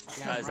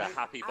 Yeah, That is a right?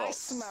 happy I box.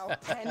 smell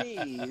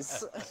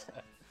pennies.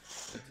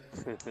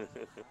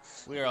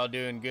 We are all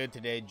doing good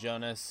today,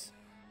 Jonas.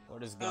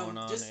 What is going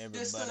on, just,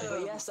 everybody?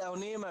 But yes, El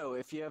Nemo,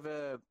 if you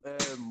ever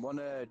want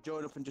to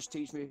join up and just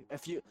teach me,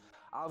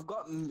 I've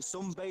got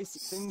some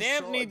basic things.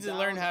 Stamp sorted needs to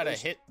learn down. how to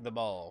It's- hit the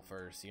ball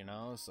first, you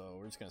know. So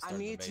we're just gonna start I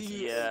with need the to basics.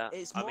 use. Yeah,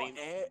 It's I more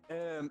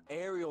mean-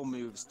 aerial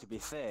moves, to be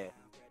fair,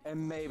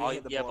 and maybe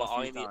hit the Yeah, ball but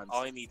a few times.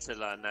 I need to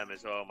learn them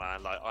as well,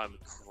 man. Like I'm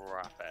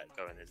crap at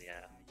going in the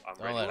air. I'm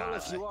Don't really let him bad. Well, lie.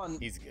 if you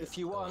want, He's good. if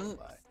you Don't let him want,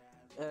 lie.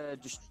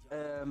 just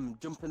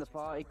jump in the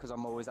party because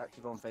I'm always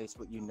active on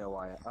Facebook. You know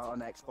I on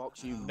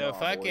Xbox. You know The I'm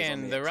always on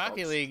fucking the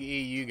Rocket Xbox. League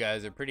EU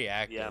guys are pretty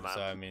active, Yeah, man.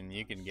 so I mean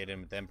you can get in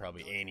with them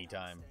probably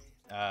anytime.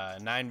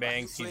 Nine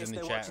Banks, So he's if in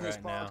the they're chat watching this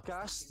right now.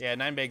 podcast, Yeah,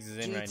 Nine Banks is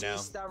in right GT now.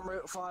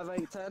 Stamroot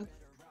 5810.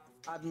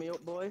 Add me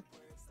up, boy.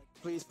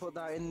 Please put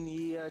that in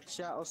the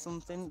chat or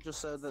something,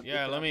 just so that.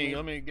 Yeah, let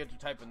me get to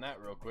typing that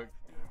real quick.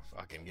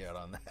 Fucking get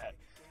on that.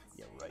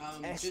 Yeah, right.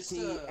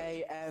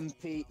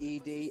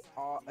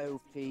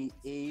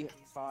 STAMPEDROPE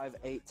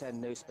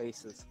 5810, no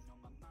spaces.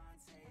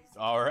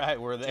 All right,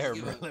 we're there,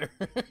 give a- brother.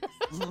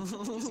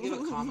 Just give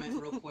a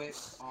comment real quick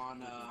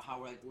on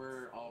how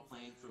we're all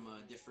playing from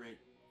different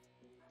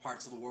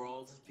parts of the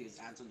world because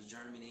Anton's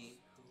Germany,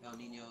 El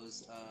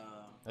Nino's.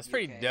 That's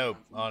pretty UK, dope,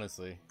 I'm from-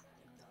 honestly.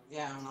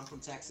 Yeah, and I'm from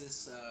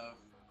Texas,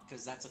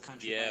 because that's a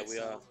country Yeah, by we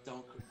itself.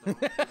 Don't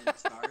even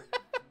start.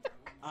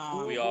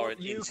 We are an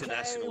UK,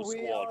 international we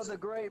squad. are the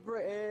Great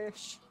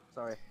British.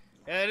 Sorry.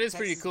 Yeah, it is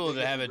pretty Texas is cool to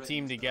bigger have a than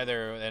team Britain, so-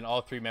 together and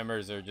all 3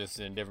 members are just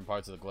in different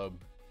parts of the globe.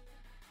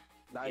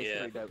 That is Yeah,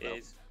 pretty dope, it though.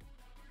 is.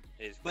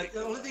 It is But pretty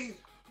the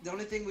cool.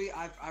 only thing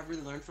I've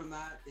really learned from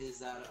that is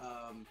that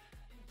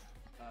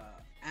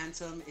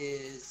Anthem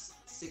is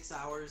 6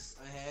 hours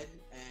ahead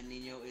and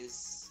Nino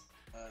is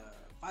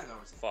 5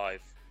 hours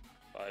ahead.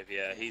 5,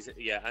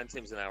 yeah.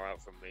 Antim's an hour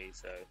out from me,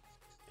 so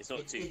it's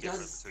not too It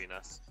different does- between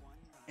us.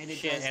 And it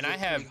Shit, does and get I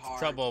have pretty hard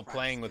trouble to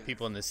playing with practice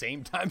people in the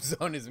same time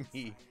zone as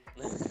me.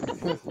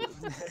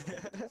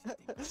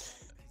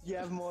 You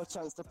have more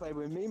chance to play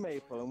with me,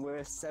 Maple, and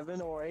we're 7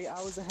 or 8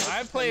 hours ahead.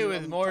 I play depending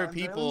with on more time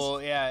people,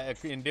 zones. yeah,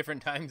 in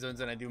different time zones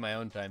than I do my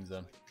own time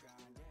zone.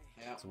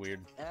 Yeah. It's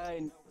weird.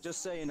 And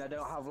just saying, I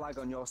don't have lag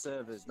on your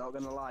servers. Not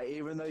gonna lie,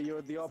 even though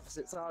you're the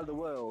opposite side of the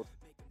world,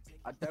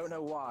 I don't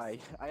know why.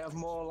 I have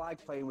more lag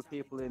playing with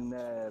people in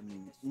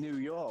New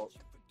York.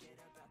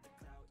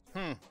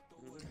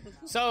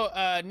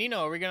 So,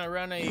 Nino, are we gonna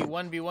run a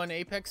 1v1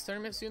 Apex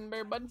tournament soon,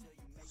 Bear Bud?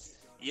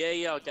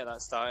 Yeah, I'll get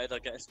that started. I'll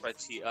get a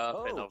spreadsheet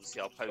up, and Oh.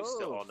 obviously I'll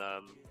post it Oh. on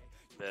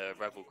the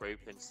Rebel group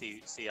and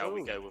see how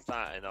we Oh. go with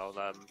that. And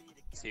I'll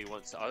see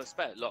once. I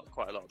expect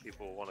quite a lot of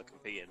people will want to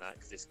compete in that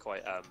because it's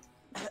quite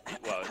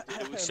well,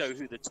 it will show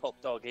who the top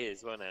dog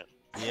is, won't it?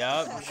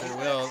 Yep, sure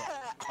will.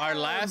 Our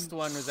last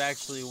one was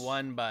actually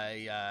won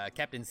by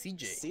Captain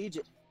CJ,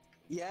 CJ.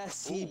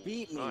 Yes, he Ooh,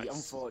 beat me, nice.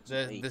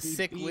 unfortunately. the He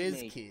sick beat whiz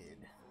me. kid.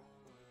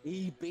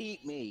 He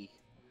beat me.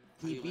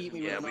 He beat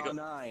me Yeah, with we an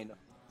got- R9.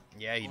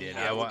 Yeah, he did.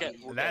 Yeah, I we'll wa- get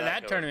that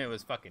that going. tournament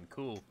was fucking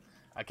cool.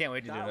 I can't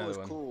wait to do That another was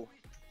one. cool.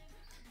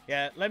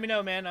 Yeah, let me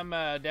know, man. I'm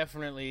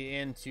definitely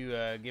in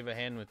to give a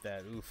hand with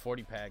that. Ooh,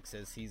 40 pack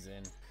says he's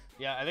in.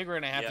 Yeah, I think we're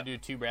gonna have to Yeah. do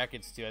 2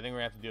 brackets too. I think we're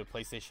gonna have to do a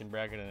PlayStation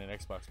bracket and an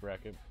Xbox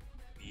bracket.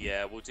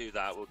 Yeah, we'll do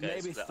that. We'll get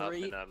Maybe it split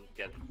 3, up and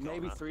get Maybe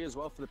on that. 3 as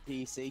well for the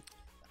PC.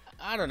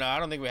 I don't know. I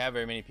don't think we have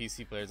very many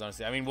PC players,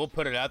 honestly. I mean, we'll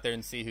put it out there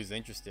and see who's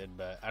interested,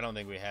 but I don't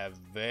think we have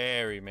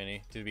very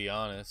many, to be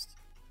honest.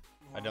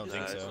 I don't No,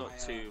 think it's so. not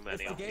too many. If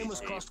the on game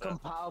was PC, cross but-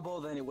 compatible,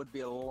 then it would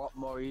be a lot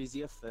more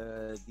easier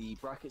for the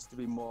brackets to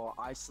be more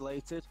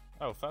isolated.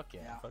 Oh, fuck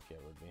yeah. Yeah. Fuck yeah,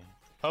 it would be.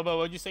 Hobo,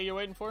 what'd you say you're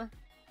waiting for?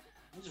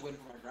 I'm just waiting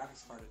for my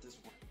graphics card at this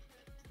point.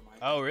 for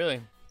my- Oh,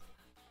 really?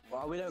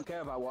 Well, we don't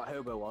care about what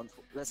Hobo wants.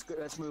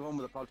 Let's move on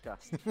with the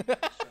podcast.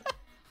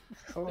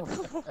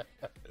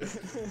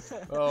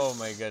 Oh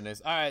my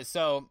goodness. All right,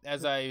 so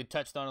as I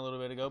touched on a little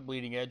bit ago,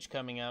 Bleeding Edge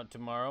coming out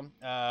tomorrow.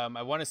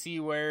 I want to see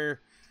where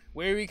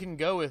we can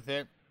go with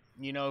it.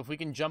 You know, if we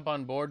can jump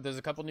on board. There's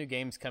a couple new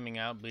games coming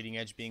out, Bleeding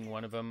Edge being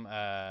one of them,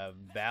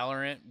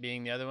 Valorant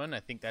being the other one. I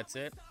think that's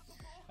it.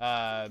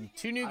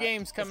 2 new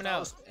games coming that out,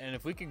 was- and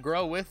if we could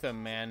grow with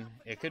them, man,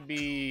 it could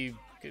be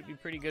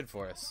pretty good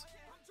for us.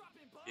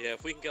 Yeah,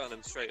 if we can get on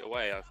them straight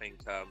away, I think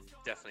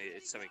definitely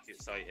it's something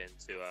exciting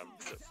to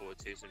look forward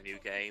to. Some new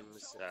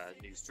games,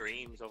 new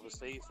streams,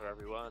 obviously, for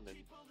everyone.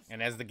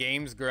 And as the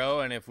games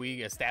grow, and if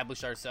we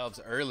establish ourselves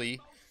early,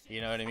 you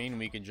know what I mean,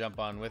 we can jump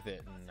on with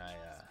it. And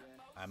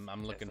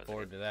I'm looking Definitely.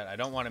 forward to that. I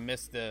don't want to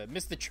miss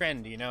the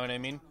trend. You know what I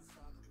mean?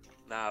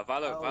 Now, Oh,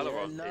 yeah,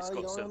 Valorant, no, it's you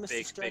got don't some wanna miss the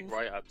big strength.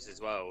 write-ups as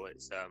well.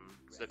 It's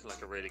looking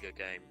like a really good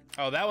game.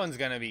 Oh, that one's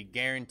gonna be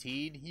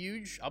guaranteed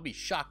huge. I'll be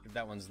shocked if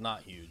that one's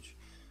not huge.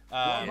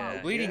 What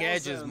about Bleeding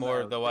Edge is Warzone, more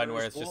though? the one There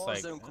where is it's just like.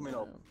 Warzone coming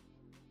up.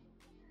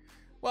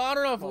 Well, I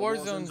don't know if Well,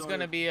 Warzone's Warzone's gonna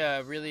only- be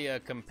really a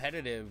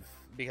competitive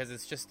because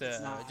it's just It's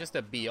a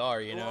not. BR.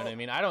 You know what I Well,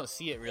 mean? I don't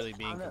see it really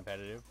being I know-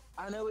 competitive.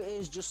 I know it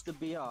is just the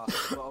BR,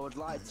 but I would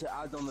like to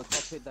add on the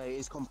topic that it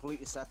is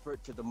completely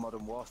separate to the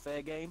Modern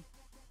Warfare game.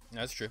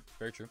 That's true.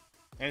 Very true.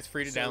 And it's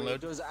free to So it download,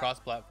 does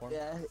cross-platform.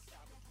 Yeah,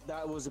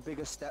 that was a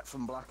bigger step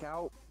from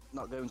Blackout,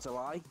 not going to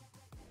lie.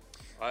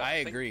 I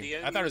think agree. the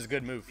I thought it was a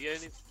good move.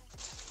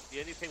 The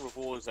only thing with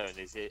Warzone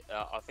is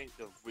I think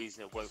the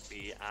reason it won't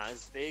be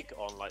as big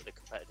on like the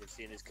competitive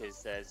scene is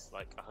because there's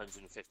like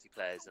 150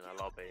 players in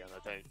a lobby, and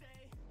I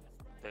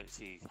don't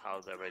see how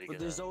they're really But gonna.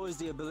 there's always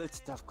the ability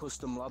to have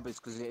custom lobbies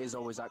because it is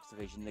always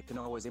Activision. They can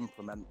always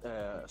implement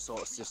a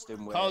sort of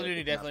system where Call of they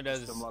Duty can have definitely does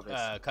custom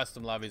lobbies.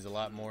 custom lobbies a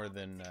lot more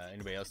than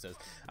anybody else does.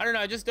 I don't know.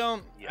 I just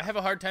don't. Yeah. I have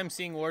a hard time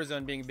seeing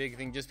Warzone being a big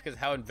thing just because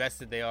how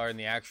invested they are in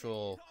the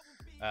actual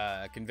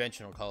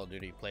conventional Call of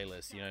Duty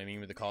playlist. You know what I mean,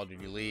 with the Call of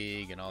Duty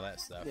League and all that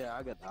stuff. Yeah,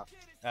 I get that.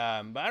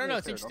 But I don't know. Yeah,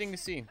 It's fair interesting to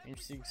see.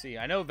 Interesting to see.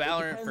 I know It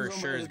Valorant depends for on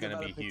sure where is the going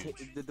to be developer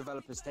huge. the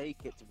developers take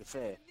it, to be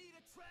fair.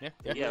 Yeah.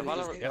 Yeah, really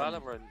Valorant. is, yeah.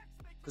 Valorant.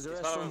 Because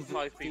It's there are some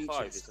Valorant 5v5,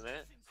 features. isn't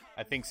it?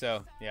 I think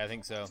so. Yeah, I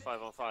think so. It's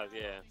 5-on-5,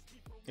 yeah.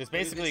 It's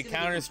basically it's gonna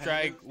be Counter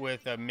Strike competitive.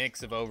 with a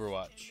mix of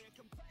Overwatch.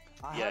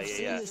 I Yeah, have yeah,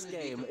 seen yeah. this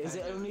game. Is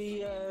it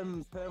only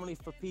permanently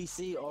for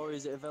PC or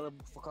is it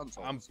available for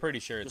consoles? I'm pretty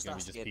sure it's Just going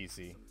to be just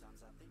asking. PC.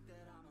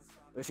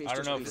 If it's I don't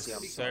just know if PC, it's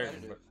I'm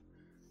certain, sorry. but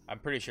I'm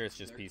pretty sure it's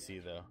just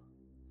PC though.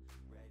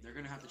 They're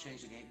gonna have to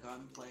change the game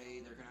gunplay.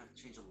 They're gonna have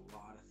to change a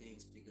lot of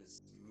things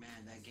because man,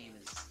 that game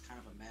is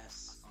kind of a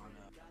mess on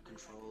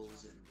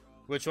controls and.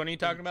 Which one are you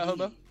talking about,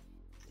 Hobo?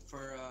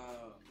 For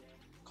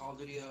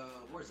of Duty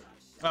Warzone.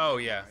 Oh,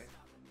 yeah. Right?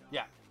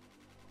 Yeah.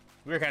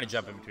 We were kind of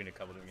jumping between a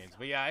couple different games.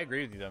 But yeah, I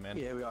agree with you, though, man.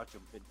 Yeah, we are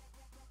jumping.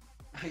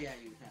 Yeah.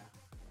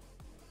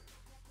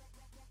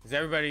 Has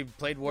everybody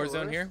played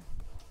Warzone here?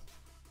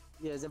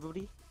 Yeah, is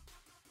everybody?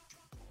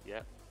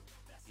 Yeah.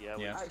 Yeah.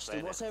 Yeah.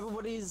 Actually, what's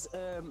everybody's?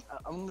 I'm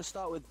going to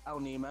start with Al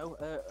Nemo.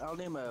 Al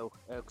Nemo,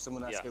 because I'm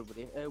going to ask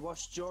everybody.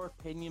 What's your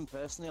opinion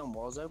personally on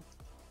Warzone?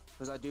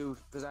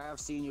 Because I have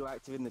seen you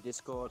active in the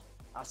Discord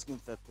asking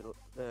for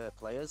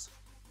players.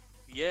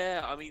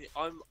 Yeah, I mean,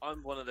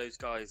 I'm one of those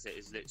guys that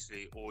is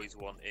literally always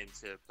wanting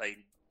to play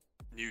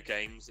new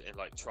games and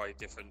like try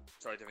different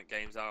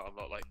games out. I'm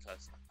not like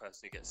person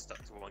who gets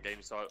stuck to one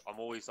game, so I'm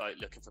always like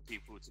looking for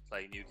people to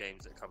play new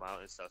games that come out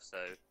and stuff. So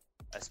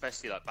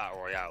especially like battle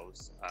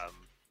royales,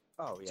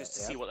 just to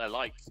see what they're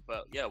like.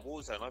 But yeah,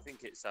 Warzone, I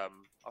think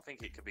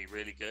it could be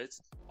really good.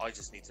 I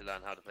just need to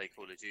learn how to play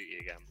Call of Duty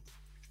again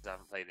because I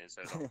haven't played it in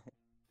so long.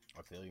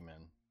 I feel you,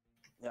 man.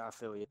 Yeah, I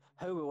feel you.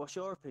 Homer, what's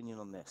your opinion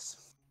on this?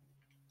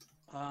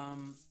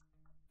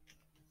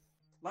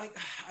 Like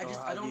I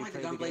don't like the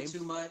gunplay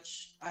too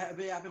much. I've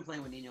been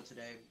playing with Nino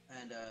today,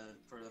 and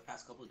for the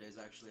past couple of days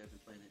actually I've been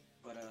playing it.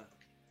 But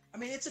I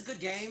mean, it's a good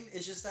game.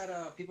 It's just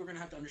that people are gonna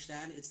have to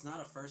understand it's not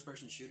a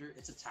first-person shooter.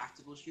 It's a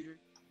tactical shooter.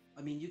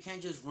 I mean, you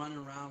can't just run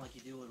around like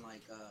you do in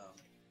like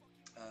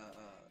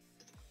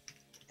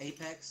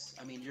Apex.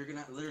 I mean, you're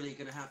literally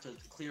gonna have to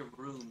clear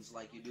rooms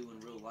like you do in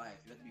real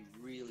life. You have to be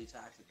really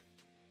tactical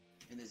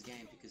in this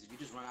game, because if you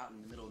just run out in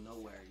the middle of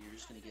nowhere, you're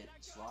just gonna get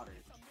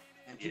slaughtered.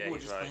 And people are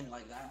just playing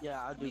like that.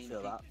 Yeah, I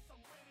feel that.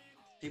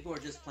 People are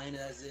just playing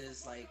it as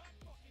is, like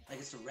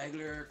it's a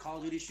regular Call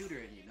of Duty shooter,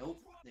 and nope.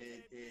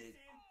 It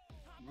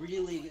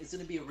really, it's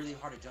gonna be a really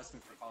hard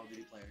adjustment for Call of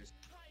Duty players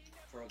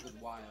for a good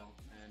while.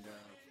 And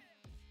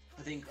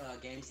I think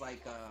games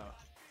like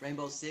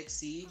Rainbow Six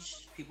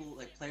Siege,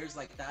 players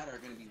like that are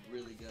gonna be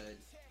really good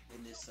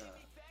in this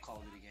Call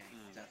of Duty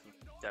game.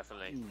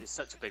 Definitely. It's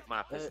such a big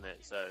map, isn't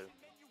it? So.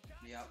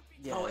 Yeah.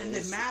 Oh, and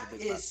the map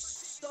is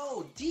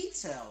so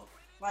detailed.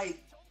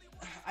 Like,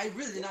 I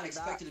really did not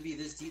expect it to be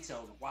this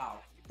detailed.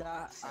 Wow.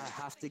 That I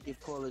have to give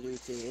Call of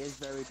Duty. It is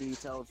very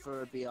detailed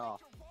for a BR. Well,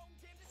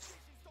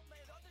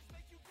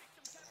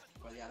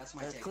 yeah, that's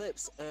my take.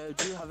 Clips,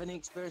 do you have any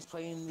experience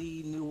playing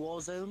the new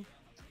Warzone?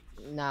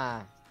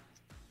 Nah.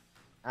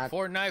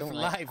 Fortnite for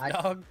life,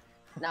 dog.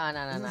 Nah.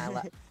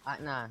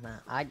 Nah.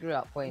 I grew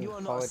up playing You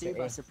are Call not a of Duty.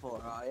 Seabass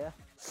supporter, are you?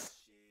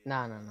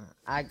 Nah.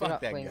 I grew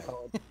up playing guy.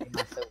 Call of Duty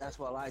myself. That's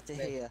what I like to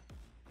hear.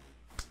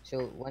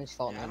 So once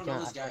Fortnite I don't know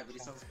this guy, but he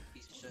sounds like a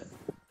piece of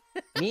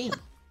shit. Me?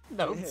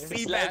 No,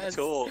 Just let him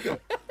talk.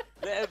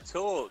 Let him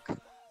talk.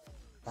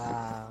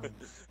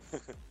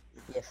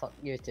 Yeah, fuck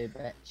you too,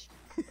 bitch.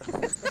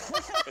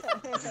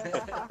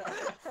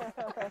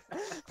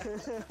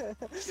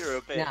 You're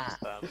a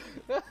bitch,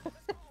 man.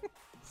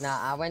 Nah,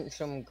 I went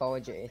from Call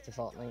of Duty to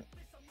Fortnite.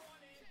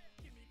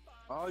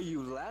 Oh,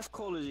 you left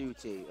Call of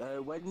Duty.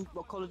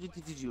 What Call of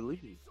Duty did you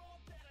leave?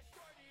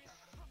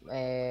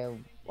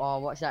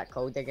 What's that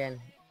called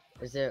again?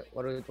 Is it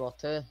World War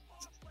 2?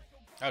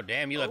 Oh,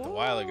 damn, you left a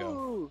while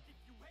ago.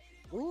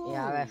 Ooh.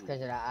 Yeah, I left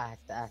because of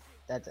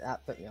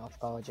that put me off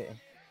Call of Duty.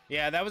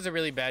 Yeah, that was a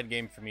really bad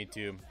game for me,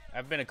 too.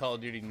 I've been a Call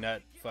of Duty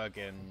nut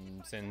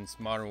fucking since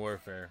Modern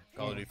Warfare,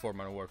 Call of Duty 4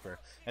 Modern Warfare.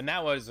 And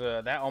that was,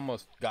 that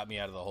almost got me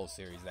out of the whole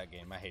series, that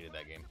game. I hated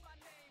that game.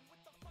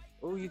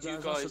 Oh, you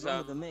guys are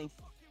better than me.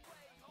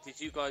 Did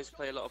you guys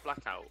play a lot of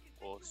Blackout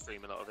or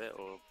stream a lot of it?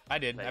 Or I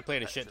did. I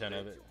played a shit ton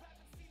of it.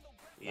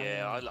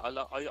 Yeah,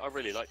 I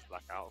really liked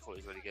Blackout. I thought it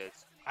was really good.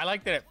 I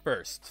liked it at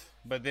first,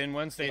 but then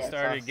once they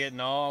started getting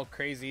all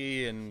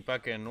crazy and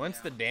fucking, once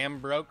the dam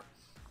broke,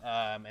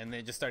 and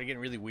they just started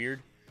getting really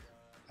weird,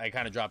 I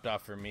kind of dropped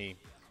off for me.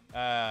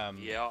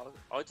 Yeah,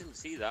 I didn't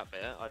see that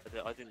bit.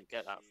 I didn't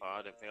get that far.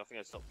 I think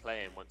I stopped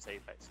playing once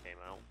Apex came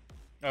out.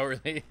 Oh,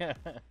 really?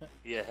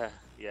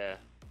 Yeah.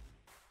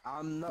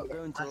 I'm not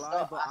going to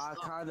lie, but I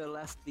kind of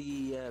left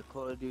the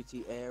Call of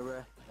Duty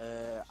era.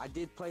 I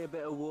did play a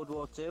bit of World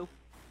War 2.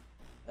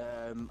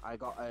 I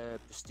got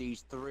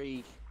Prestige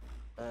 3,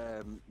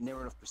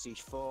 near enough Prestige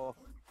 4,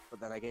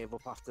 but then I gave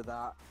up after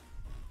that.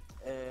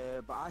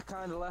 But I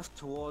kind of left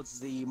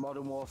towards the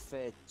Modern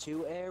Warfare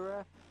 2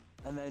 era,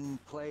 and then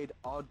played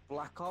odd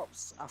Black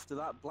Ops after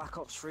that. Black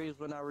Ops 3 is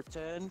when I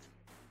returned.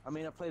 I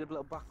mean, I played a bit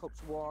of Black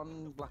Ops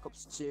 1, Black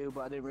Ops 2,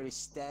 but I didn't really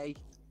stay.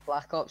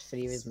 Black Ops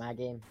 3 was my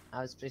game.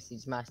 I was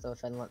Prestige Master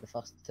within like the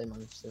first 2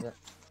 months of it.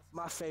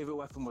 My favourite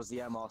weapon was the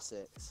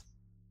MR6.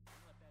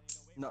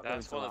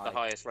 That's one of the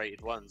highest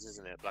rated ones,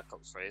 isn't it? Black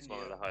Ops 3. It's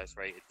one of the highest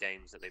rated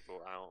games that they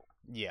brought out.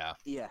 Yeah.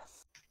 Yeah.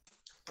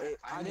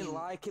 I didn't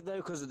like it though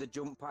because of the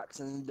jump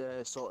packs and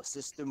the sort of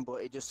system,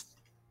 but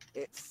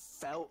it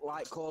felt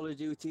like Call of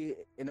Duty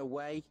in a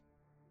way.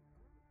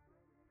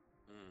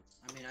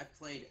 I mean, I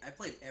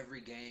played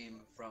every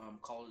game from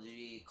Call of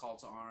Duty, Call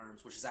to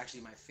Arms, which is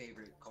actually my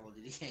favorite Call of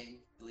Duty game,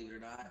 believe it or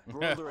not.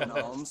 Brother in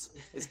Arms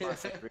is my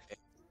favorite game.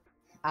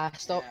 I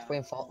stopped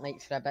playing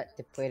Fortnite for a bit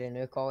to play the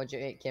new Call of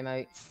Duty. It came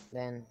out,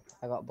 then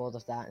I got bored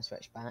of that and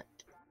switched back.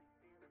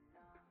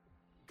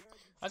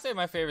 I'd say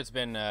my favorite's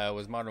been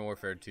was Modern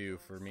Warfare 2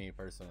 for me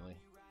personally.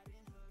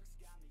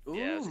 Ooh,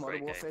 Yeah, it was a Modern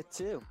great Warfare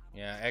 2.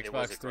 Yeah, It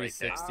was Xbox a great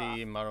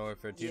 360, Modern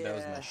Warfare 2, that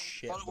was my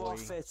shit, Modern boy.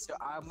 Warfare 2,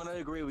 I'm gonna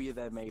agree with you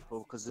there, Maple,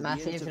 because My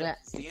favourite.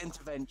 the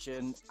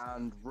intervention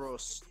and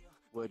Rust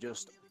were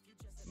just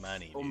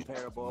Money, dude.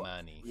 unparable.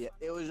 Money. Yeah,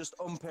 it was just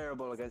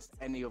unparable against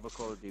any other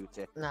Call of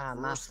Duty. Nah,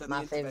 Rust and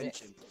my the favourite.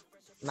 intervention.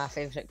 My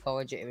favourite Call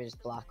of Duty was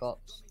Black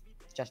Ops.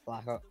 Just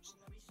Black Ops.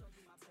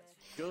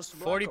 Just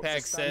Black 40 Ops,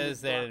 Pack the standard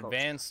says that Black Ops.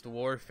 Advanced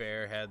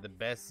Warfare had the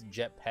best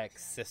jetpack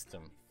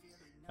system.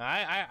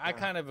 I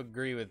kind of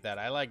agree with that.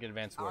 I like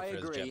Advanced I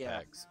Warfare's agree,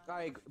 yeah.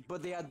 jetpacks.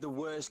 But they had the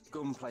worst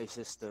gunplay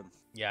system.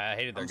 Yeah, I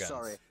hated their I'm guns.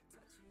 sorry.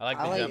 I like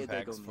I the like jump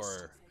their packs guns.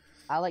 for.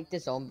 I like the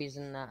zombies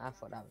in that. I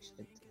thought that was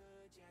good.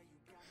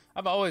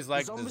 I've always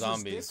liked the zombies was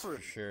zombies for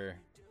different. sure.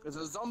 Because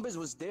the zombies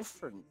was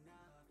different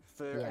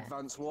for Yeah.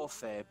 Advanced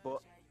Warfare,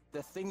 but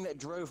the thing that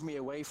drove me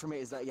away from it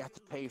is that you had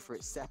to pay for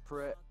it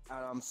separate, and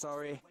I'm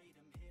sorry.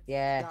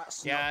 Yeah.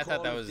 That's Yeah, not I thought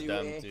Call that of was Duty.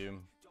 dumb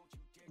too.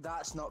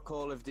 That's not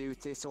Call of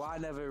Duty, so I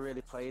never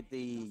really played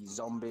the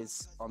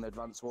zombies on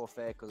Advanced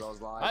Warfare because I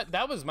was like,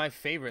 That was my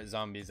favorite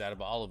zombies out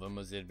of all of them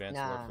was the Advanced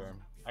Nah, Warfare.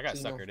 I got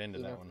Kino, suckered into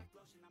that Kino. one.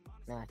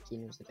 Nah,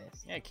 Kino's the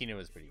best. Yeah, Kino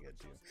was pretty good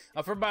too.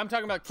 But I'm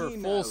talking about for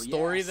Kino, full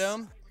story yes.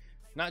 though.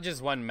 Not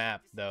just one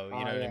map though, you Oh,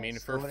 know what I yeah, mean?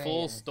 For story,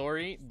 full yeah.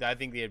 story, I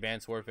think the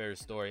Advanced Warfare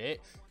story,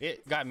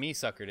 it got me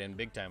suckered in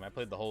big time. I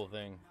played the whole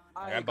thing.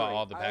 Like, I bought agree.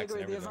 all the I packs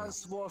agree. and The everything.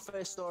 Advanced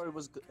Warfare story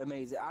was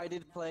amazing. I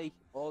did play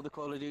all the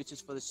Call of Duties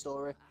for the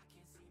story,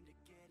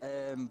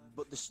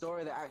 but the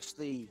story that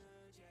actually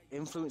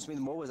influenced me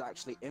the more was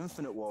actually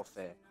Infinite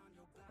Warfare.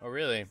 Oh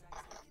really?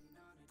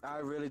 I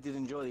really did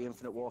enjoy the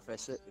Infinite Warfare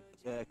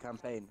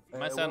campaign.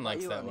 My son what about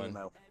likes you, that one.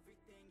 Nemo?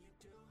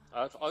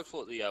 I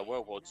thought the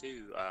World War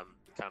II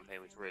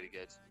campaign was really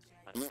good,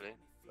 actually.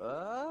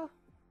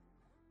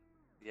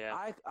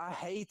 Yeah. I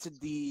hated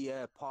the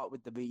part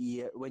with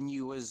the when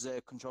you was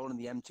controlling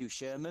the M2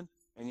 Sherman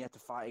and you had to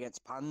fight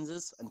against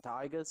Panzers and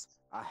Tigers.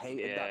 I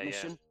hated that Yeah.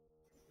 mission.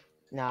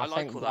 Nah, I I like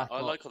think all Black that. I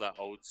Ops. like all that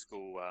old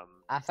school.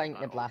 I think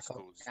the old Black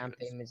school Ops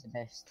campaign was the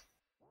best.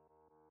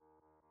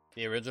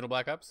 The original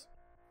Black Ops?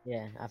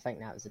 Yeah, I think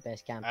that was the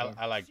best campaign.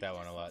 I like that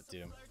one a lot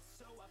too.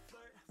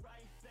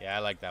 Yeah, I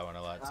like that one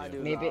a lot I too.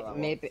 do.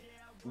 Maybe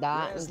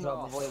that Where's and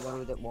probably North?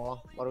 World at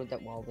War. World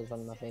at War was one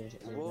of my favourites.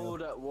 as well.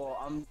 World at War.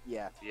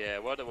 Yeah. Yeah,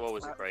 World at War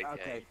was a great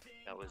okay. game.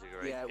 That was a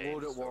great Yeah, game.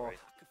 World at War.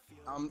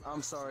 sorry.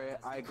 I'm sorry.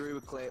 I agree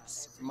with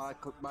Clips. My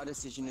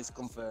decision is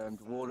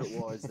confirmed. World at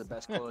War is the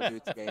best Call of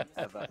Duty game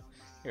ever.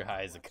 You're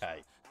high as a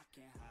kite.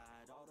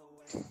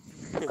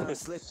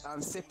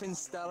 I'm sipping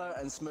Stella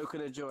and smoking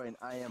a joint.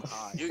 I am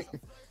high. You This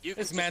could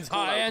just man's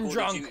call high out and Call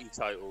drunk. Of Duty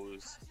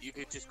titles. You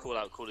could just call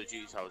out Call of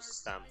Duty titles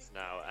stamped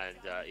now, and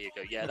you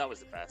go, yeah, that was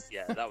the best.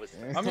 Yeah, that was.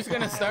 The best. I'm just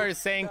gonna start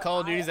saying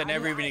Call of Duties that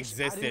never even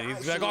existed.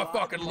 He's like, oh, I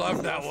fucking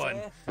love that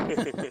one.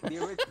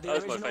 That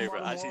was my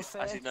favorite.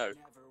 Actually, no.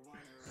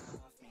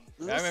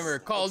 I remember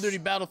Call of Duty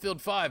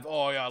Battlefield 5.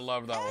 Oh yeah, I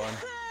love that one.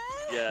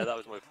 Yeah, that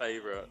was my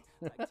favorite.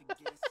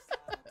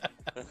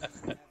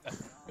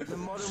 The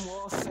Modern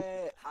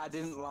Warfare, I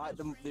didn't like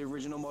the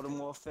original Modern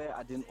Warfare.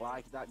 I didn't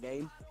like that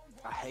game.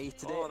 I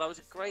hated Oh, it. that was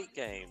a great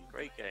game.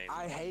 Great game.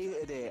 I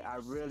hated it.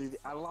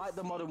 I like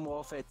the Modern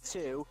Warfare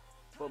 2,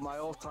 but my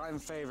all-time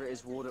favorite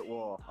is World at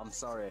War. I'm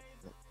sorry.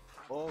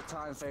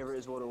 All-time favorite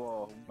is World at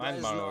War.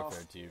 Mine's Modern Reznov,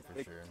 Warfare 2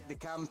 for sure. The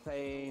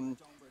campaign.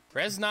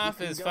 Reznov You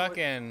can is go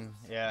fucking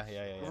yeah.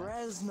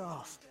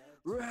 Reznov.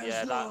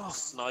 Yeah, that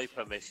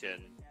sniper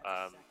mission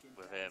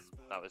with him,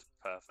 that was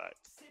perfect.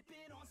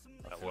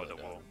 That World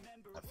at War.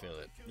 I feel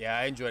it. Yeah,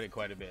 I enjoyed it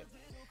quite a bit.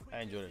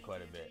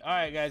 All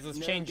right, guys, let's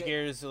change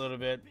gears a little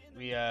bit.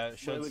 We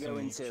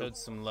showed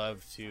some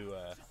love to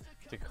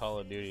Call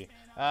of Duty.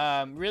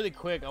 Really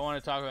quick, I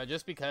want to talk about,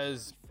 just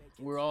because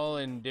we're all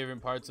in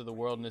different parts of the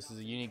world and this is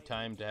a unique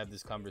time to have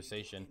this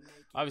conversation.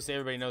 Obviously,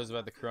 everybody knows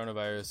about the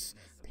coronavirus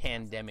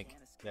pandemic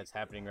that's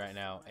happening right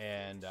now,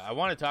 and I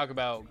want to talk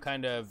about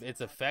kind of its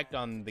effect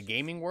on the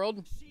gaming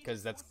world,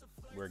 because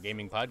we're a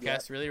gaming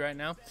podcast really right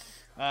now,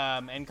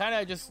 and kind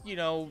of just,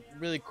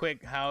 really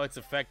quick, how it's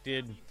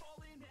affected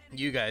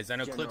you guys. I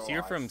know Clips,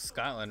 you're from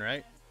Scotland,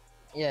 right?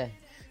 Yeah.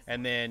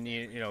 And then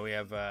we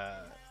have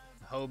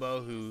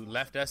Hobo, who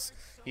left us.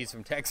 He's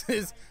from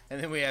Texas,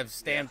 and then we have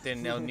Stamped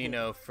and El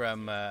Nino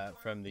from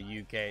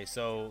the UK.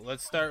 So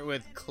let's start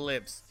with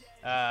Clips.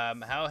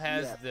 How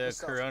has the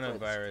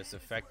coronavirus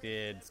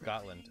affected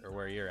Scotland, or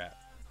where you're at?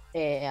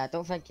 I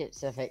don't think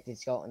it's affected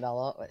Scotland a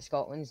lot, but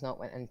Scotland's not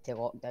went into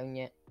lockdown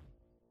yet.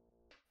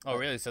 Oh,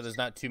 really? So there's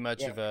not too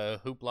much of a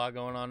hoopla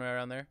going on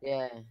around there?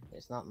 Yeah,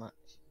 it's not much.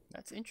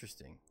 That's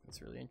interesting.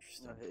 That's really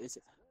interesting.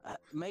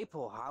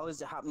 Maple, how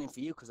is it happening for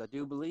you? Because I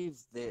do believe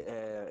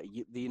the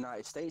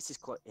United States is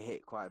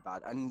hit quite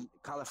bad, and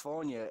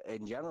California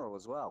in general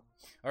as well.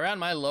 Around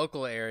my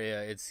local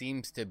area, it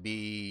seems to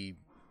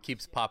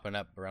keeps popping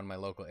up around my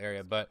local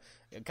area, but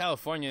in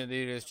California,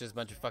 dude, it's just a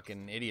bunch of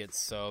fucking idiots.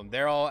 So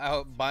they're all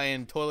out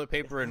buying toilet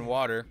paper and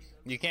water.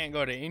 You can't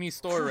go to any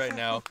store right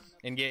now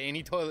and get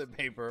any toilet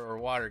paper or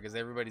water because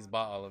everybody's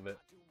bought all of it.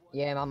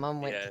 Yeah, my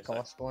mum went Yeah, to it's like-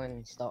 Costco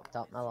and stocked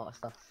up on a lot of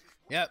stuff.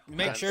 Yep.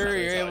 Make Hand sure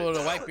you're able to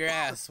sanitizer. wipe your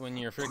ass when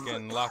you're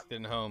freaking locked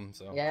in home.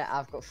 So. Yeah,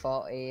 I've got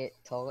 48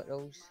 toilet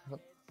rolls.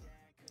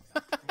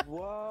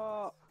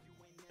 What?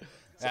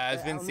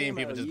 I've been seeing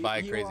people just buy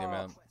a crazy are-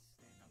 amount.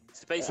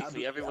 So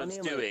basically, everyone's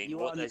Anima, doing you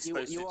what are- they're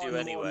supposed you to are do more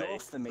anyway.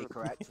 north than me,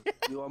 correct?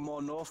 You are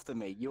more north than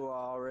me. You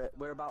are.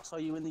 Whereabouts are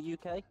you in the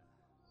UK?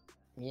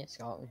 Yeah,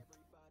 Scotland.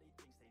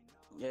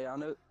 Yeah, I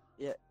know.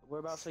 Yeah,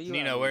 whereabouts are you?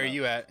 Nino, where are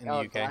you at in the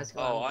UK? Glasgow,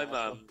 Oh,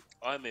 Glasgow.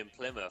 I'm in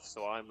Plymouth,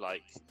 so I'm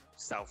like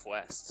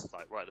southwest,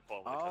 like right at the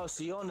bottom. Of the Oh, country.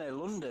 so you're near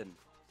London.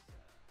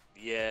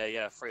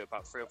 Yeah,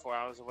 about 3 or 4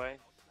 hours away.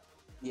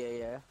 Yeah,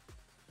 yeah.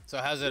 So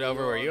how's it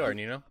over where you are,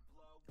 Nino?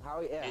 How?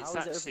 Yeah, It's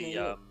how is it actually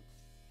over near you?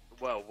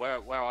 well,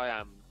 where I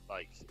am,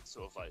 like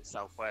sort of like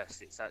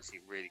southwest, it's actually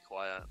really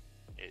quiet.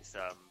 It's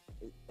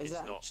Is it's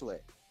it not- actually?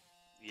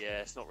 yeah,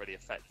 it's not really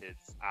affected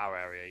our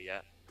area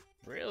yet.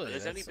 Really?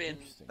 There's only That's been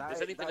interesting. That-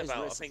 there's only been that is about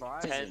really I think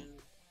surprising. 10.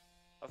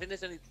 I think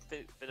there's only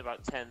been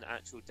about 10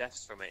 actual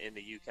deaths from it in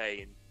the UK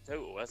in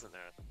total, hasn't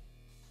there?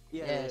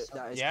 Yeah, Yeah,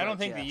 that is Yeah, I don't correct,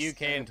 think the yes.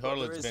 UK in But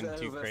total there has is been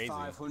too over crazy.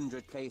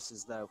 500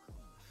 cases though.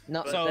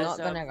 Not, But So- not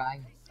there's, gonna lie.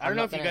 I don't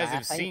know if you guys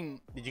have I think-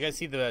 seen. Did you guys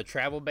see the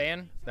travel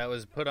ban that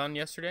was put on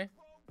yesterday?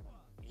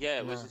 Yeah,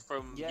 it was No.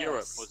 from Yes.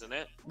 Europe, wasn't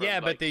it? From, Yeah,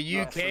 but like, the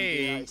not from the UK,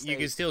 United you can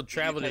States. still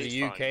travel to UK the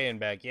 's UK fine. and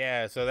back.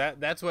 Yeah, so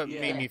that's what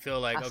made Yeah. me feel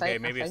like, I okay,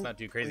 think- maybe I it's think- not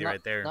too crazy not,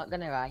 right there. Not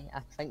gonna lie, I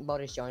think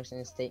Boris Johnson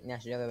is taking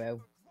this really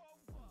well.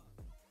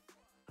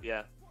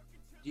 yeah.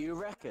 Do you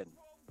reckon?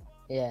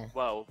 Yeah.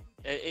 Well,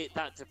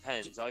 that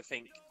depends. I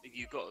think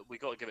we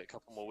got to give it a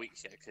couple more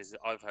weeks yet, because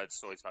I've heard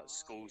stories about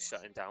schools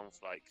shutting down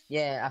for like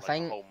Yeah,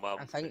 like a whole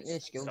month. I think and the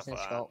schools stuff in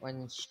like that.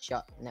 Scotland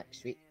shut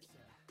next week.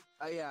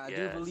 Yeah, I Yeah,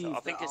 do so believe I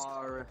think that it's-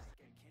 our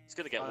It's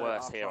gonna get Uh,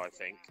 worse our here, prof- I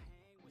think.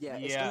 yeah,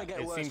 it's Yeah, gonna get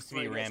it worse seems to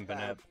be before it gets ramping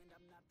better.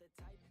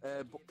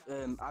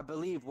 up. I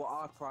believe what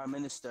our prime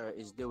minister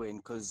is doing,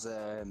 because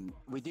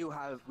we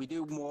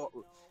do more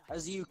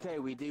as the UK.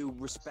 We do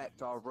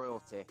respect our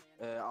royalty.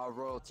 Our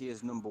royalty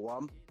is number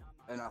one,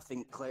 and I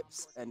think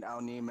Clips and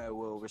Al Nemo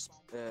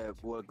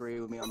will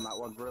agree with me on that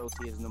one.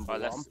 Royalty is number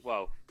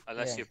one.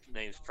 Unless Yeah. your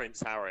name's Prince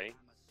Harry.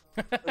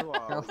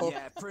 Well,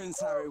 yeah, Prince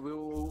Harry.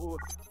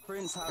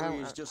 Prince Harry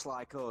is Uh, just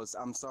like us.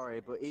 I'm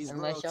sorry, but he's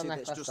Unless you're royalty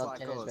that's Nicola just like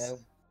Sturgeon as us. well.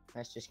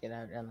 Let's just get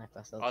out there, Nicola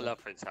I Sturgeon. love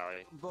Prince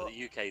Harry, but But- the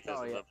UK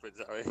doesn't yeah. love Prince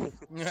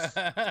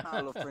Harry.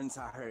 I love Prince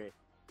Harry.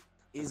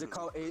 He's a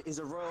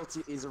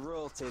royalty. He's a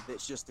royalty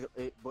that's just, but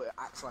it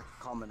acts like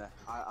a commoner.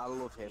 I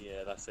love him.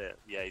 Yeah, that's it.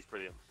 Yeah, he's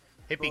brilliant.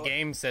 Hippie But-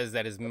 Game says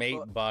that his mate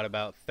but- bought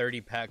about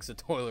 30 packs of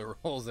toilet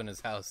rolls in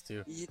his house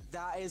too.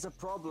 That is a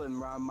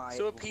problem around my.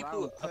 So are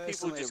people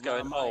personally just around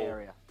going, my "Oh,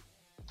 area.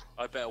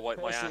 I better wipe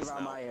my Personally ass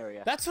around now. my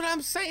area. That's what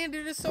I'm saying,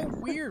 dude. It's so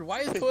weird.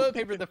 Why is toilet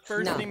paper the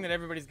first No. thing that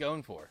everybody's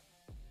going for?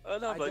 Oh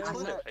no, I but don't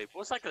know. toilet paper.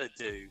 What's that gonna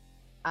do?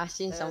 I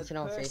seen something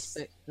on pers-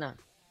 Facebook. No,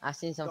 I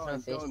seen Go something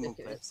on go Facebook.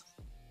 Clips.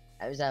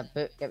 It was a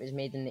book. It was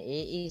made in the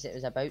 80s. It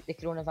was about the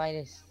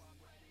coronavirus.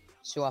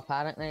 So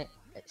apparently,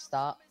 it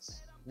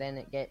starts, then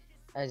it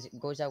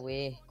goes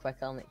away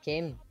quicker than it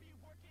came.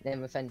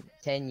 Then within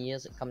 10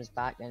 years, it comes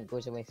back and it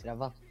goes away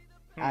forever.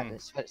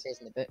 That's what it says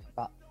in the book,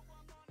 but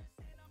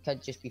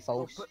could just be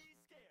false.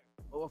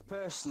 Well,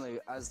 personally,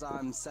 as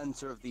I'm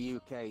centre of the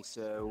UK,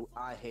 so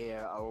I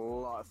hear a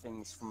lot of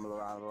things from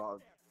around a lot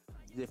of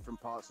different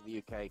parts of the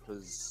UK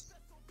because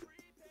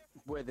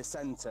we're the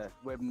centre.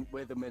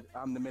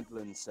 I'm the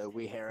Midlands, so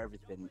we hear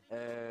everything.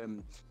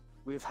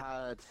 We've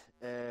had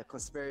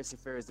conspiracy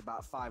theories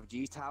about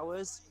 5G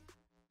towers.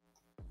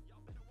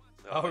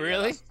 Oh, yeah,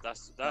 really?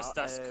 That's we've that's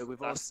also- a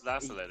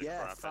load of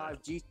yeah, crap.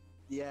 innit? 5G.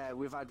 Yeah,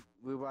 we've had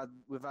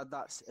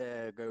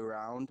that go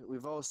round.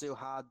 We've also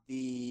had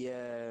the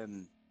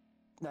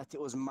that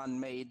it was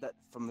man-made, that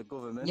from the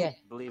government. Yeah,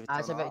 believe it I or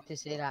was not. about to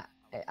say that.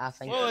 I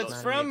think Well, Yeah, it's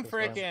that's from man-made as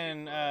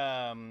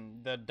well.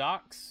 freaking the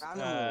docks.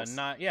 Animals.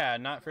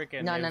 Not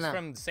freaking. No, it no, was no.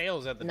 from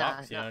sales at the Nah,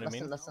 docks. You nah, know what I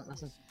mean?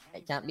 listen.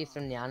 It can't be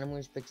from the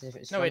animals because if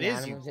it's No, from it the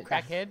is. You animals,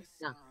 crackhead.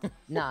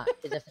 Nah,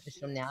 because if it was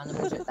from the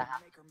animals, it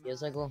happened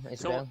years ago as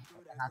So- well.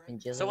 It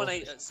happened years Someone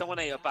ago.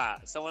 ate a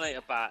bat. Someone ate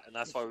a bat, and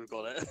that's why we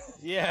got it.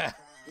 Yeah.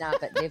 Nah,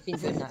 but they've been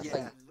doing that Yeah.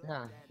 for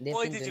nah. They've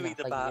Why been did doing you that eat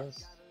the for bat?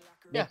 years.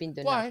 Yeah. They've been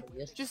doing Why? that for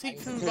years. Just eat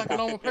food like a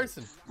normal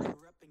person.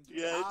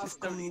 Yeah, I've just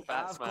don't come, eat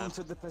bats, I've man. come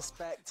to the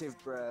perspective,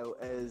 bro,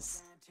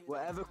 as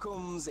whatever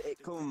comes,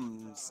 it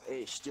comes.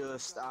 It's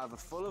just either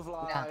full of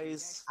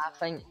lies I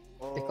think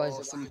or because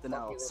of something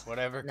else.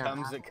 Whatever Nah,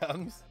 comes, it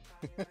comes.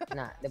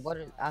 the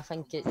world. I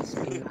think it's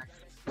been managed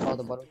for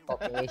the world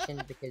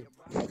population because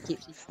it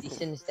keeps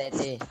increasing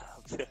steady.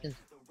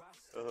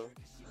 Uh,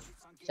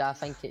 So I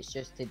think it's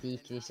just to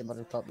decrease the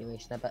world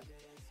population a bit.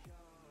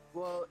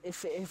 Well,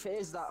 if it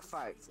is that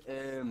fact,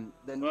 then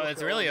Well, look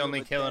it's at really all only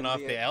other killing off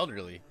deadly- the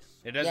elderly.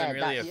 It doesn't Yeah,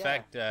 really that- yeah.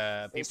 affect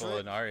It's people re-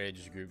 in our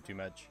age group too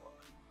much.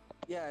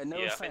 Yeah, no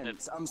Yeah, I think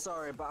offense. I'm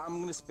sorry, but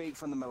I'm gonna speak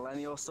from the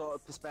millennial sort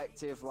of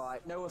perspective.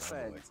 Like, no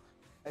offense.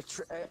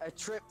 A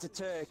trip to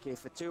Turkey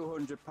for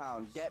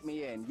 £200, get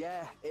me in.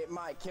 Yeah, it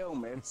might kill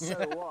me. So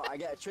what? I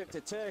get a trip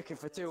to Turkey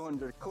for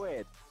 200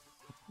 quid.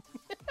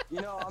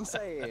 You know what I'm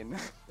saying?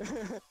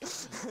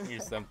 You're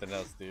something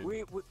else, dude.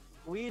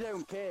 We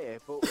don't care,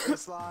 but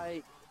it's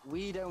like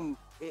we don't.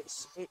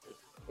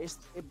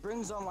 It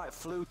brings on like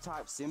flu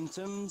type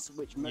symptoms,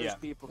 which most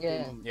people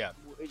can. Yeah.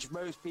 Which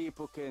most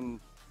people can.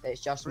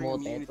 It's just bring more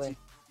immunity. deadly.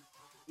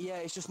 Yeah,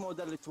 it's just more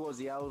deadly towards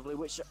the elderly,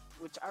 which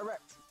I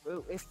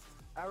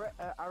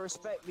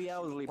respect the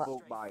elderly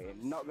bulk buying.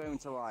 Not going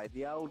to lie,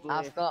 the elderly.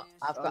 I've got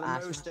the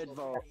asthma. most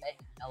advanced.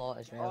 A lot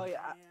as well. Oh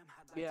yeah.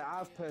 Yeah,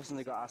 I've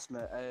personally got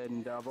asthma,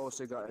 and I've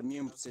also got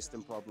immune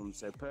system problems.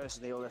 So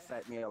personally, it'll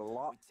affect me a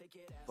lot.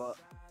 But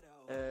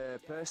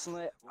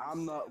personally,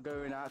 I'm not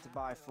going out to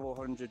buy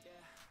 400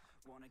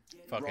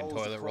 fucking rolls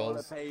toilet of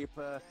rolls.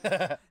 paper,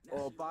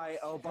 or buying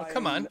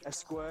a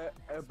squirt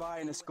of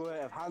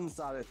hand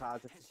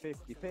sanitizer for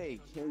 50p.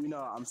 You know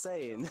what I'm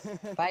saying?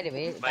 By the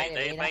way,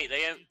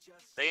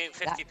 they ain't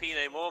 50p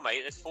anymore,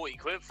 mate. There's 40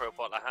 quid for a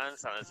bottle of hand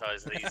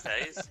sanitizer these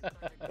days.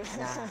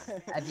 Nah.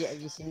 Have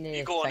you seen the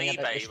You go on thing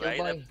about the eBay, mate.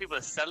 schoolboy? People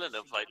are selling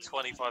them for like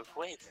 25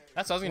 quid.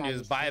 That's what I was gonna do,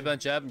 is buy a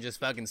bunch up and just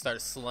fucking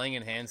start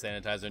slinging hand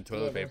sanitizer and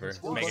toilet paper.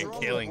 What's Make a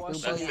wrong killing.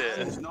 with washing your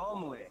hands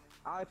normally?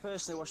 I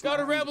personally wash Go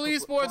to my hands a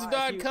couple-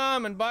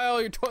 rebelesports.com and buy all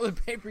your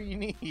toilet paper you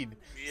need.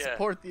 Yeah.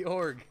 Support the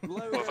org.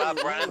 With our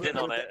branding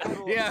on it.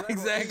 Yeah,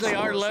 exactly.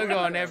 Our logo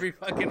on every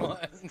fucking one.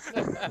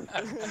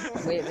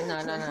 Wait,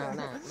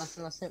 no.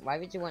 Listen. Why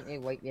would you want to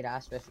wipe your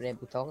ass with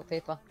Rebel toilet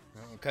paper?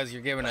 Because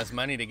you're giving us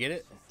money to get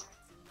it.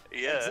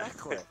 Yeah.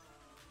 Exactly.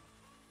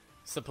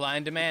 Supply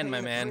and demand,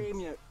 my man.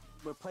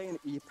 You're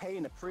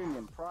paying a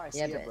premium price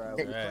Yeah, here, but,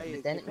 bro.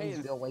 but then it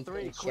means we're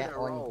wiping shit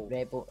on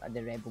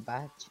the Rebel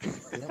badge.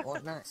 You don't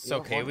want that. It's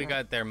okay, we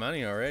got their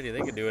money already.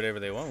 They can do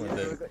whatever they want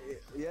with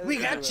it. We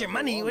got your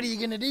money. What are you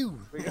gonna do?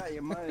 We got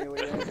your money.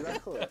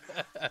 Exactly.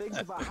 Think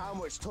about how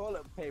much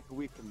toilet paper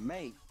we can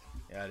make.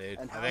 Yeah, dude.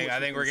 And I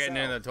think we're getting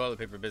into the toilet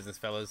paper business,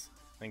 fellas.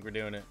 I think we're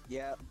doing it.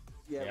 Yeah,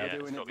 Yeah, we're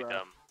doing it's it, gotta be bro.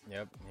 done.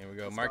 Yep. Here we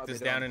go. It's Mark gotta be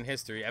this down done. in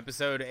history.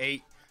 Episode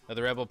 8 of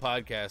the Rebel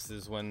Podcast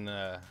is when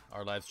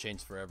our lives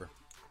changed forever.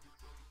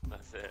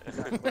 That's it.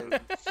 Exactly.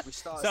 We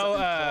start So, selling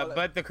toilet-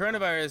 but the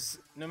coronavirus,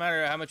 no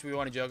matter how much we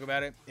want to joke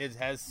about it, it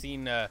has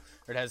seen, or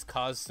it has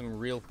caused some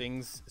real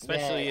things,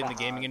 especially in the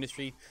gaming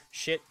industry.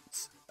 Shit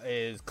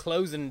is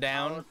closing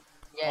down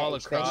all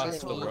across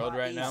the world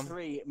right now.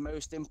 E3,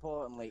 most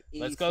importantly.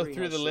 Let's go E3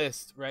 through has the shut-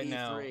 list right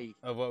now E3.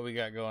 of what we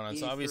got going on.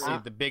 So obviously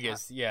E3. the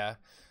biggest,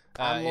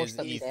 I'm is most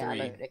upset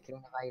E3. about the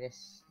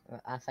coronavirus.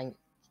 I think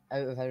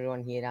out of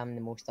everyone here, I'm the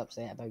most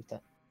upset about it.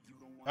 All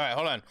right,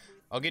 hold on.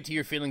 I'll get to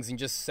your feelings in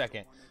just a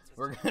second.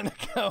 We're gonna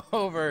go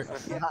over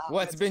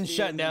what's been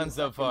shut down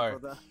so far.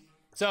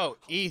 So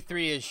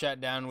E3 is shut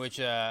down, which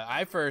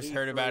I first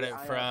heard about it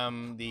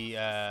from the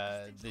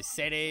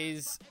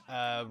Cedes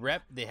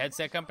rep, the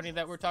headset company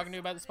that we're talking to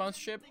about the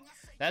sponsorship.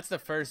 That's the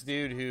first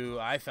dude who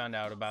I found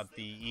out about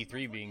the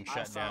E3 being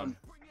shut down.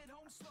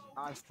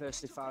 I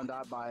personally found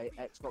out by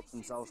Xbox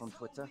themselves on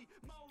Twitter.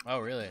 Oh,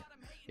 really?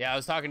 Yeah, I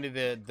was talking to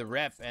the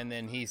rep, and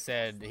then he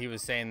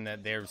was saying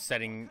that they're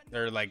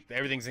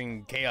everything's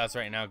in chaos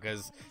right now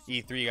because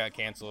E3 got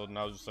canceled, and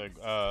I was just like,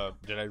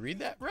 did I read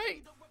that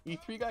right?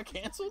 E3 got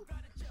canceled?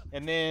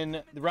 And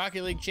then the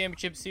Rocket League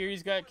Championship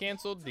Series got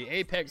canceled. The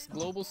Apex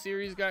Global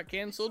Series got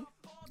canceled.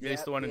 At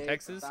least the one in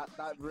Texas.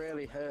 That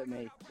really hurt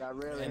me. That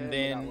really hurt me,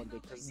 then that one,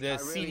 because the I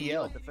really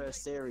CDL. enjoyed the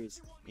first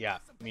series. Yeah,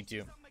 me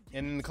too.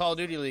 And the Call of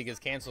Duty League has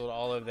canceled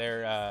all of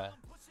their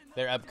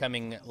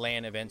upcoming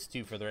LAN events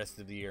too for the rest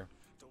of the year.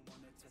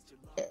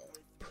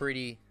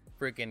 Pretty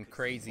freaking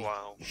crazy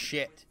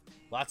shit.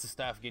 Lots of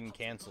stuff getting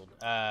canceled.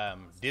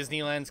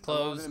 Disneyland's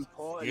closed.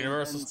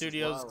 Universal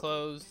Studios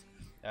closed.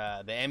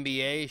 The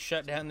NBA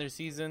shut down their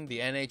season. The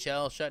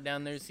NHL shut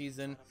down their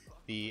season.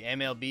 The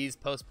MLB's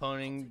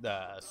postponing.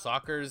 The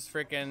soccer's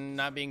freaking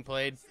not being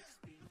played.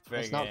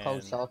 It's not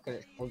called soccer,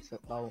 it's called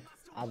football.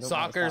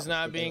 Soccer's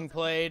not being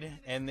played,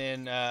 and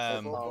then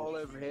Football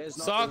over here is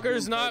not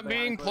soccer's not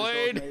being being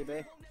played played.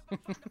 behind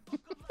closed doors,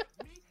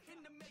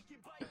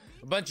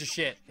 A bunch of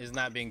shit is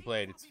not being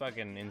played. It's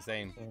fucking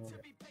insane. Yeah,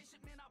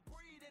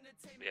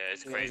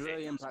 it's maybe. crazy. It's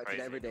really impacted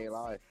crazy. everyday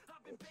life,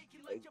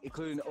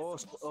 including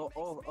across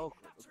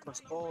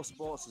all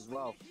sports as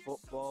well.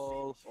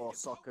 Football or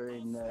soccer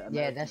in American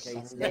Yeah, this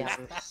cases. Sunday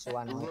I'm so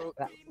annoyed.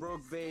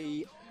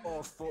 Rugby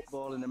or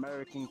football in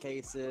American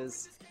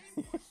cases.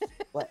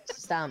 What,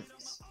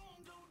 Stamps,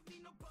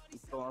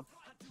 Go on.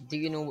 do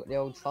you know what the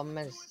Old Firm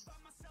is?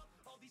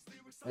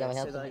 You ever Say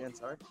heard of that it? again,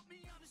 sorry.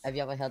 Have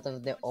you ever heard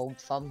of the Old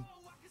Firm?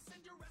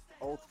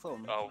 Old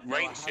Thumb. Oh, No, I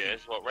Rangers?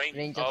 haven't. What,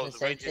 Rangers Oh, and the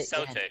Rangers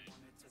Celtic, Celtic.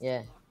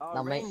 Yeah. Oh,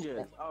 That might-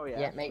 Rangers. Oh, yeah.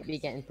 Yeah, it might be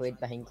getting played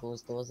behind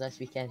closed doors this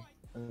weekend.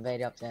 I'm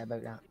very upset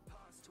about that.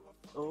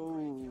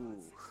 Oh.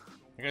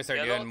 They're gonna start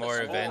Yeah, doing no, more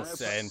that's all.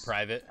 events in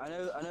private. I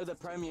know the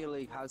Premier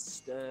League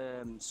has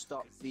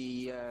stopped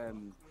the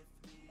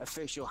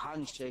official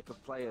handshake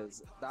of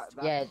players.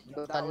 Yeah,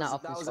 they've done that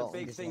up in was a Scotland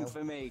big as thing well.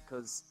 for me,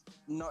 because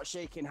not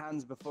shaking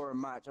hands before a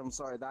match, I'm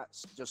sorry,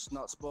 that's just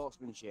not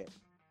sportsmanship.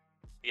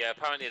 Yeah,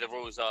 apparently the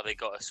rules are they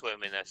got to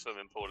swim in a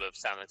swimming pool of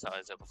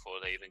sanitizer before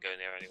they even go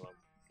near anyone.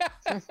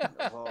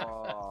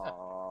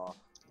 Oh.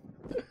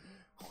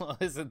 Well,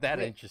 isn't that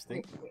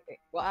interesting?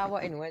 What I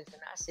want to know is,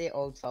 when I say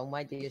Old Firm,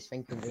 why do you just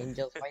think of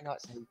Rangers? Why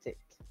not Celtic?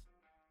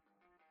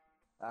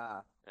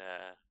 Ah. Yeah.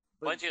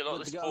 But- Mind you, a lot but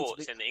of the to get onto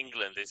sports in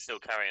England is still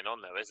carrying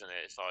on, though, isn't it?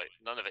 It's like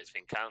none of it's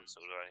been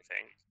cancelled or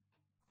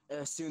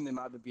anything. Soon they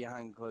might be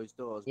behind closed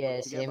doors. Yeah,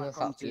 but to get same back with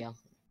up onto, here.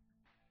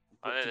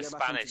 I know to the get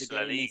back onto Spanish the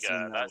La gaming Liga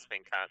scene now,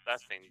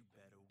 that's been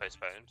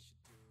postponed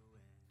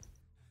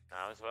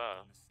now as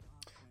well.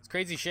 It's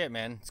crazy shit,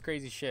 man. It's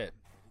crazy shit.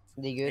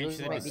 The Euros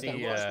Interested to might be see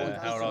getting postponed.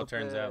 how it all Up,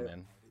 turns out,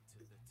 man.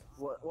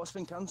 what's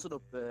been cancelled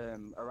up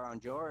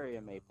around your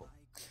area, Maple?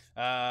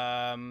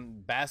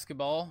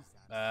 Basketball,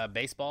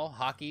 baseball,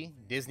 hockey,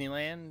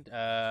 Disneyland,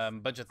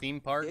 bunch of theme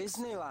parks.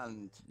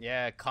 Disneyland.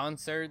 Yeah,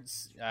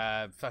 concerts,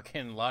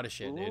 fucking a lot of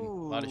shit, dude. A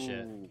lot of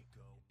shit. Ooh.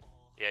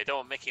 Yeah, you don't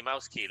want Mickey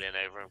Mouse keeling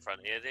over in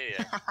front of you, do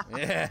you?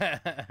 Yeah.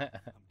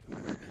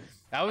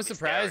 I was That'd be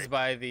surprised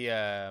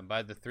scary.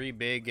 by the three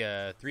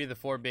of the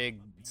four big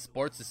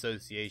sports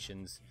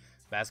associations,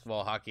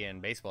 basketball, hockey,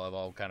 and baseball have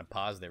all kind of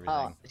paused everything.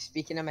 Oh,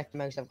 speaking of Mickey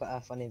Mouse, I've got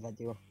a funny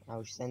video.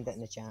 I'll send it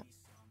in the chat.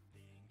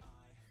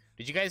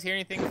 Did you guys hear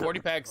anything? 40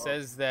 Pack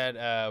says that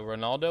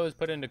Ronaldo is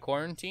put into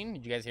quarantine.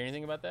 Did you guys hear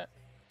anything about that?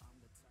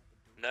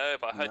 No,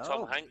 but I heard No.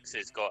 Tom Hanks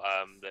has got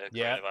the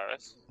Yeah.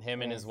 coronavirus.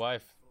 Him and Yeah. his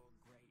wife.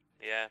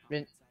 Yeah.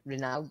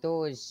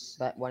 Ronaldo is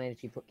like one of the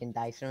people that can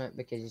die from it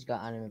because he's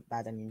got a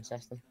bad immune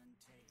system.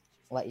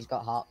 Like he's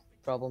got heart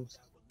problems.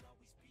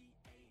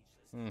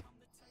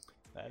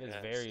 That is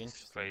Yeah, very it's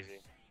interesting. crazy.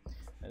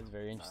 That is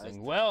very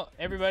interesting. Well,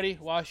 everybody,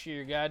 wash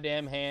your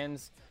goddamn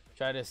hands.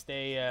 Try to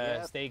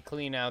stay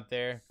clean out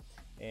there.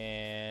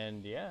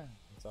 And yeah,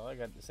 that's all I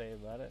got to say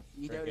about it.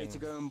 You don't need to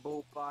Freaking- go and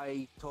bulk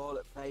buy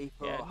toilet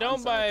paper. Yeah, or don't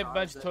hand buy a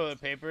bunch of sanitizer.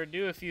 toilet paper.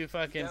 Do a few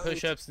fucking don't need to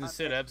push-ups and buy-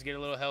 sit-ups. Get a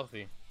little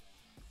healthy.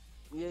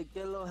 Yeah,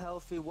 get a little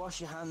healthy.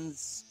 Wash your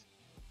hands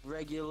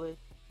regularly.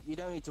 You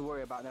don't need to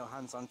worry about no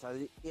hand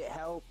sanitizer. It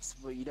helps,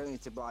 but you don't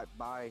need to buy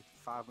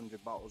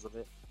 500 bottles of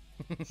it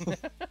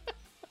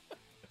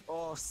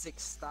or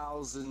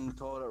 6,000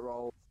 toilet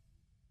rolls.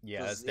 Yeah,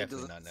 that's 'Cause it definitely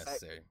doesn't not affect-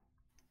 necessary.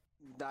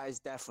 That is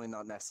definitely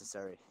not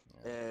necessary.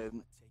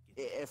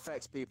 It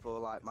affects people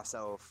like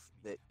myself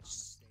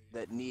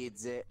that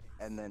needs it,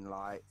 and then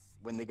like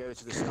when they go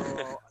to the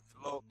store,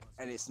 look,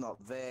 and it's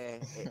not there.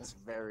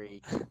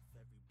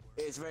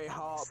 It's very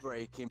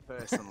heartbreaking,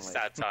 personally.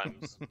 Sad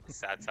times.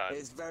 Sad times.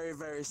 It's very,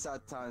 very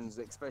sad times,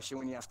 especially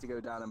when you have to go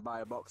down and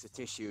buy a box of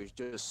tissue.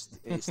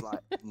 It's like,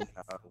 no.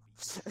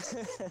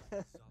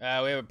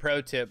 We have a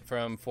pro tip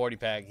from 40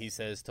 Pack. He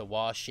says to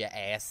wash your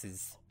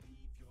asses.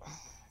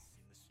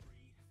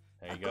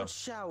 There you I've go. got a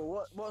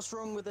shower. What's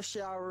wrong with a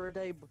shower a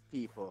day,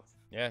 people?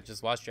 Yeah,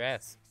 just wash your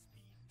ass.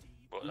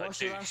 What, like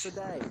Wash your ass a douche?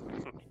 day.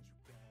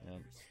 Yeah.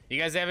 You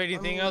guys have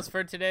anything else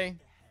for today?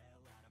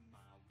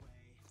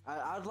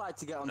 I'd like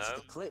to get onto No.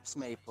 the clips,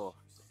 Maple.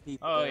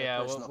 People, Oh yeah,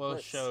 personal we'll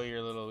clips. show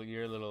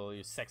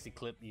your sexy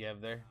clip you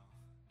have there.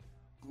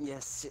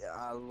 Yes,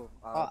 I'll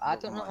Oh, I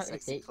look don't at know my how to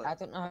sexy take. clip. I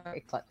don't know how to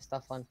clip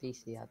stuff on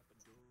PC.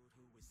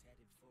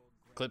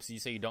 Clips? You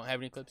say you don't have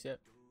any clips yet?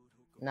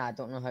 Nah, I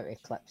don't know how to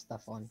clip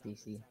stuff on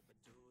PC.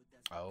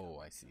 Oh,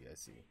 I see.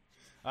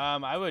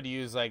 I would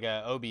use like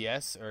a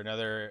OBS or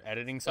another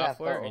editing Yeah, I've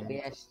software, got and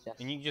OBS just.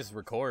 you can just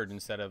record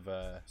instead of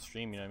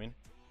stream. You know what I mean?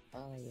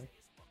 Oh yeah.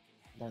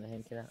 Don't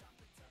think of that.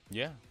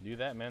 Yeah, do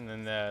that, man.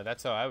 Then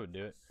that's how I would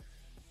do it.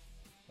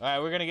 All right,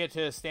 we're gonna get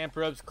to Stamp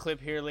Rope's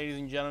clip here, ladies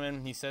and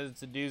gentlemen. He says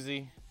it's a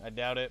doozy. I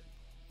doubt it.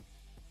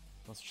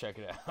 Let's check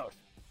it out.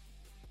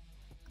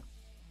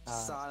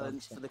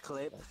 Silence don't for the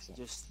clip. that's it.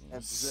 Just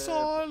observe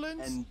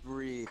Silence. and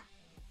breathe.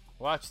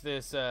 Watch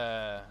this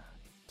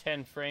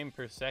 10 frame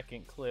per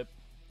second clip.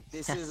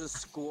 This is a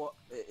squad.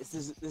 This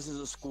is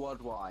a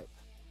squad wipe.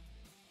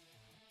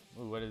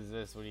 Ooh, what is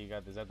this? What do you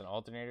got? Is that an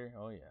alternator?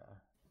 Oh yeah,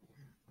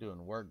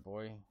 doing work,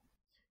 boy.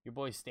 Your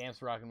boy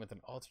Stamp's rocking with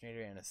an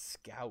alternator and a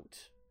scout.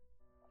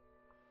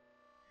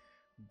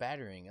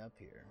 Battering up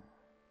here.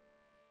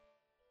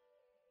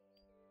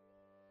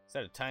 Is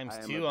that a times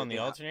I am 2 a on bit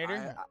the behi-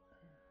 alternator?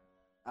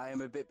 I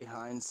am a bit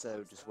behind,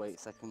 so just wait a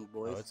second, Oh,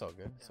 boys. it's all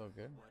good. It's all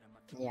good.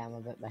 Yeah, I'm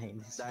a bit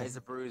behind. This That is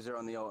a bruiser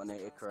on the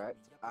alternator, correct?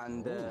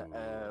 And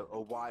a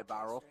white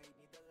barrel.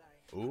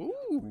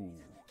 Ooh.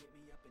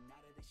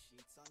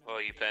 Oh,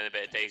 you playing a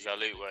bit of Deja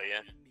Loot, were you?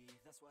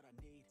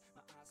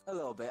 A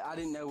little bit. I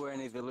didn't know where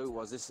any of the loot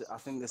was. I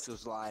think this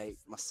was like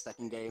my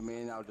second game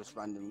in. I was just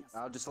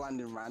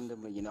landing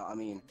randomly. You know what I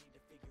mean?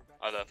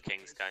 I love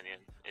Kings Canyon.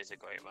 It's a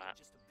great map.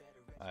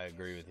 I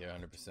agree with you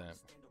 100%.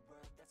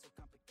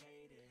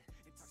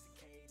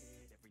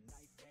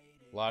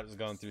 A lot is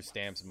going through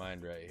Stamp's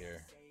mind right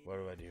here. What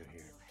do I do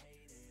here?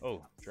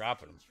 Oh,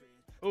 dropping him.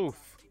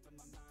 Oof.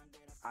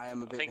 I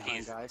am a bit think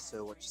behind, he's- guys.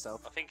 So watch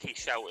yourself. I think he's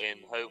shouting,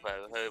 hobo,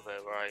 hobo,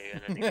 where are you?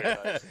 And then he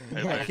realised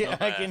hobo's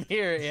I not can there.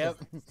 hear it, yep.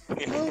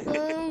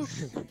 Hobo!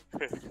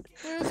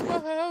 Where's my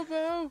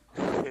hobo?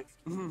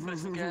 Put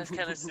some gas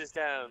canisters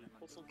down.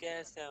 Put some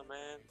gas down,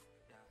 man.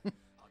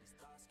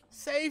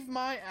 Save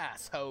my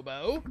ass,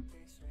 hobo.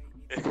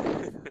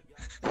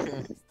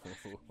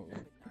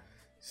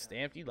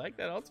 Stamped, you like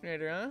that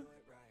alternator, huh?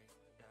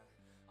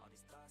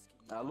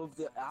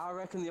 I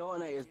reckon the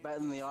alternator is better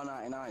than the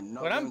R99.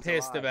 Not What I'm going to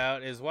pissed lie.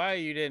 about is why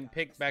you didn't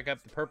pick back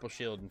up the purple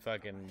shield and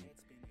fucking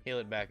heal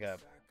it back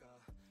up.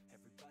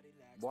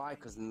 Why?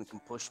 Because then they can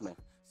push me.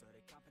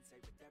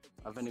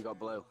 I've only got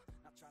blue.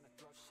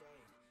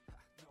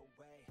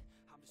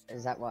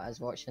 Is that what I was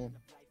watching?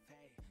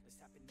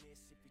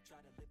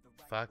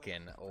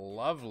 Fucking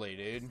lovely,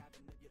 dude.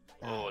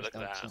 Oh, it's look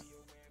at dog that.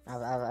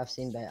 shit. I've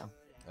seen better.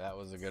 That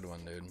was a good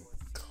one, dude.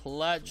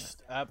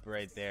 Clutched up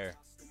right there.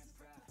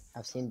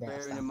 I've seen better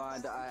Bearing in stuff.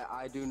 mind,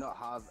 I do not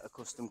have a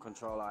custom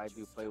controller. I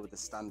do play with a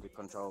standard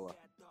controller.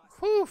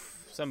 Whew.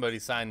 Somebody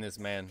sign this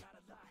man.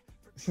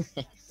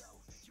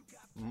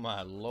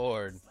 My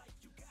lord.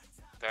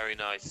 Very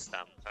nice,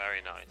 Stamp.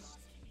 Very nice.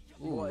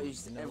 What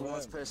is you know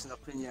everyone's what? personal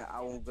opinion?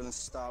 I'm going to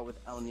start with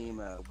El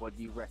Nemo. What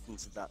do you reckon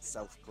to that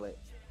self-clip?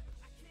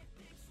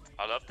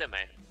 I loved it,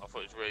 mate. I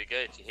thought it was really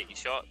good. You hit your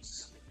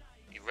shots.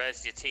 You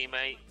res your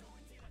teammate.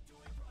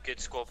 Good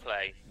squad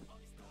play.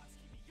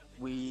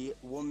 We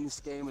won this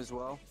game as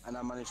well, and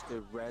I managed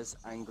to res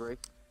Angry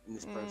in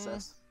this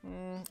process.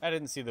 I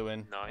didn't see the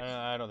win. Nice.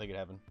 I don't think it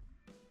happened.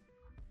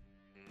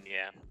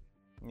 Yeah.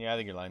 Yeah, I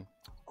think you're lying.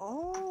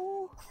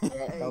 Oh,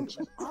 Yeah, dog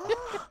shit.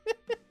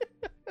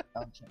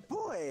 Dog shit.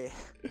 boy!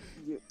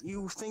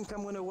 You think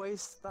I'm going to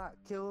waste that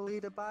kill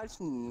leader badge?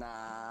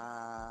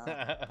 Nah.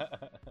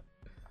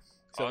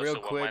 So I real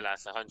also quick, won my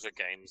last 100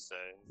 games, so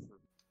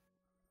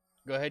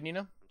go ahead,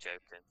 Nino. I'm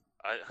joking.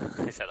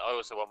 I said I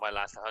also won my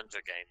last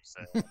 100 games,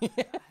 so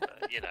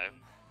you know.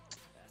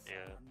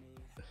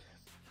 Yeah.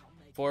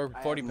 For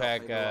I 40 have not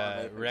pack, played a lot of it,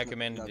 but it's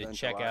recommended not to going to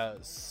check lie.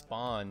 out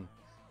Spawn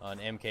on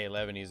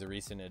MK11. He's a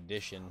recent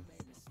addition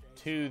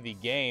to the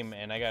game,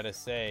 and I gotta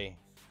say,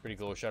 pretty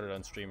cool. Shut it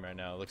on stream right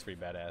now. It looks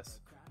pretty badass.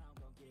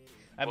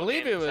 I What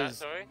believe game it is that, was.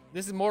 sorry?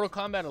 This is Mortal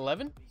Kombat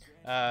 11.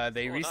 They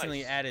Oh, recently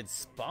nice. added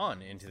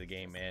Spawn into the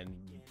game, and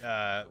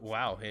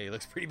wow, hey, it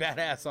looks pretty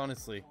badass,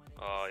 honestly.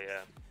 Oh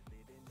yeah.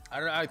 I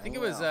don't know. I think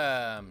it was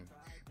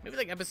maybe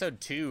like episode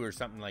 2 or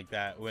something like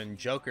that when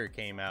Joker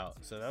came out.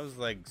 So that was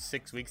like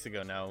 6 weeks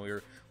ago now.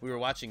 We were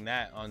watching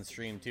that on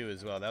stream too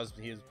as well.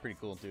 He was pretty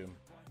cool too.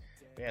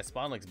 But yeah,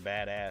 Spawn looks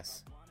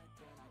badass.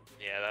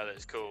 Yeah, that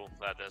looks cool.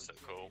 That does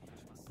look cool.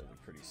 That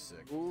look pretty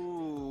sick.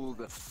 Ooh,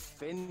 the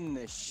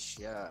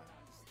finisher.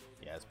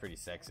 Yeah, it's pretty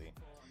sexy.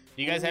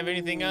 Do you guys have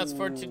anything else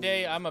for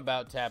today? I'm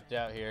about tapped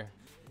out here.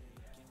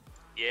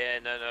 Yeah,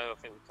 no, I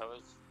think we've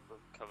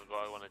covered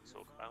what I wanted to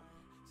talk about.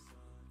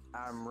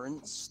 I'm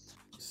rinsed.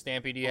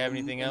 Stampy, do you have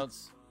anything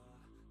else?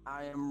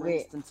 I am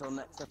Wait. rinsed until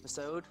next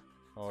episode.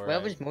 All Where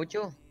right. was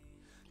Mojo?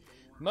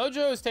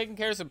 Mojo is taking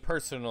care of some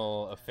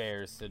personal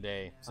affairs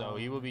today, so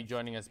he will be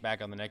joining us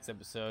back on the next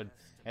episode,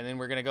 and then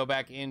we're gonna go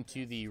back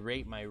into the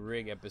Rate My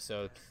Rig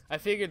episode. I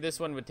figured this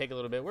one would take a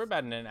little bit. We're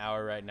about in an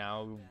hour right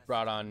now. We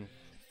brought on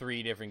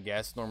 3 different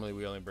guests. Normally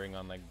we only bring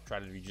on try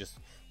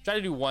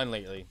to do one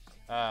lately,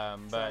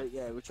 but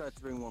Yeah, we tried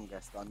to bring one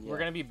guest on. Yeah. we're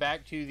gonna be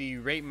back to the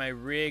Rate My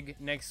Rig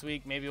next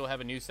week. Maybe we'll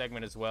have a new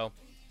segment as well.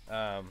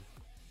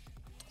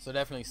 So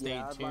definitely stay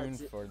Yeah, I'd like tuned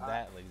to- for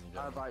that, ladies and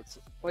I'd gentlemen. like to,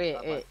 Wait,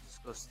 I'd wait. like to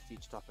discuss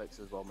future topics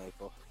as well,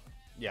 Maple.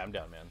 Yeah, I'm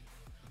down, man.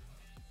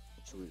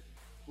 Sweet.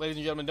 Ladies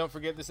and gentlemen, don't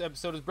forget this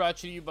episode is brought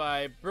to you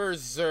by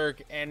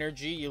Berserk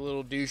Energy, you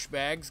little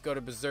douchebags. Go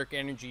to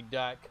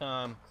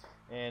berserkenergy.com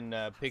and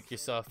pick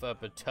yourself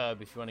up a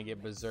tub if you want to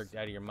get berserked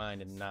out of your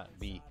mind and not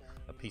be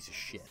a piece of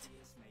shit.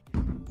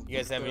 You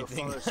guys have Go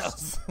anything Forest.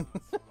 else?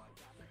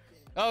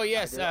 Oh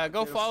yes,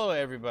 go do. follow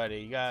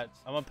everybody. I'm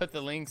gonna put the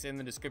links in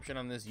the description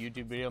on this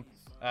YouTube video.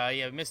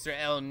 Yeah, Mr.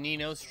 El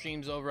Nino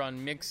streams over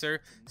on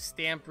Mixer.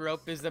 Stamp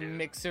Rope is the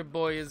Mixer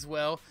boy as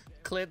well.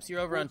 Clips, you're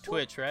over on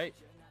Twitch, right?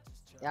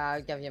 Yeah,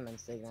 I'll give him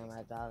Instagram.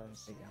 I thought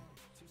Instagram.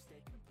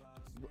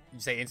 You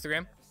say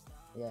Instagram?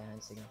 Yeah,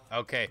 Instagram.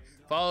 Okay.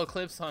 Follow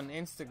Clips on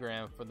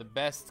Instagram for the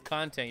best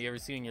content you ever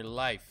seen in your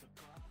life.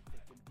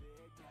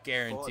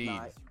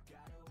 Guaranteed.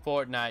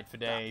 Fortnite for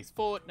days.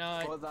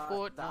 Fortnite. For that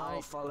I'll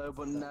Fortnite. follow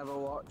but never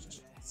watch.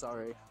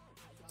 Sorry.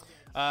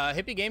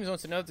 Hippie Games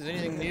wants to know if there's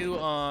anything new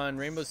on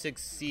Rainbow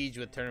Six Siege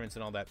with tournaments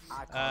and all that.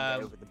 I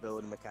can't get over the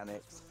building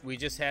mechanics. We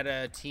just had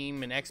an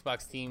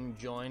Xbox team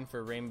join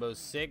for Rainbow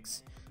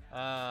Six.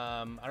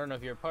 I don't know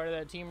if you're a part of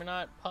that team or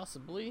not,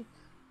 possibly,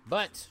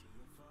 but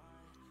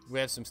we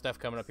have some stuff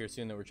coming up here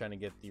soon that we're trying to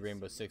get the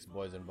Rainbow Six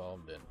boys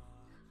involved in.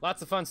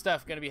 Lots of fun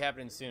stuff going to be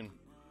happening soon.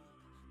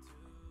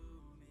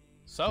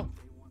 So,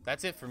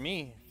 that's it for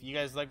me. If you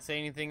guys like to say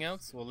anything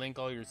else, we'll link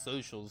all your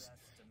socials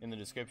in the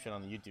description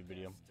on the YouTube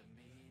video.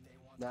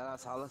 Yeah,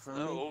 that's holla from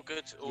No, me. all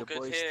good Your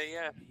boys- here,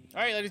 yeah.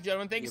 All right, ladies and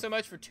gentlemen, thank you so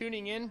much for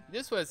tuning in.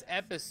 This was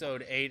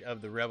episode 8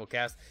 of the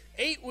RebelCast.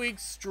 8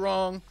 weeks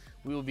strong.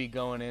 We will be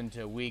going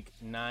into week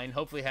 9.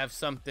 Hopefully have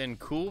something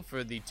cool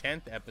for the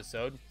 10th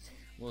episode.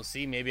 We'll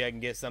see. Maybe I can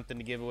get something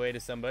to give away to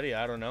somebody.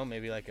 I don't know.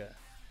 Maybe like a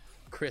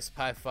crisp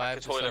high five.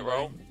 A to toilet somebody.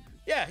 roll.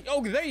 Yeah.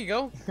 Oh, there you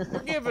go. We're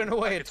giving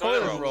away a a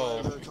toilet toilet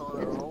roll.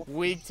 Toilet roll.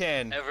 Week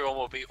 10. Everyone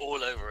will be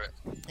all over it.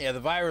 Yeah, the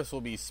virus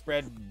will be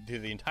spread to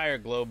the entire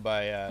globe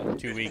by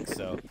 2 weeks.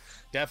 So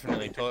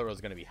definitely toilet roll is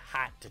going to be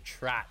hot to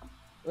trot.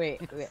 Wait,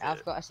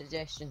 I've got a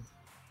suggestion.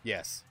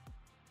 Yes.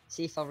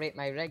 see if I rate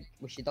my rig,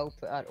 we should all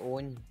put our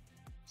own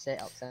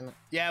setups in it.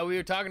 Yeah, we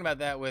were talking about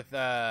that with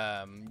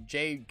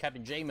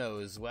Captain J-Mo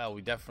as well.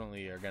 We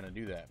definitely are going to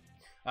do that.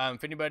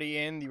 If anybody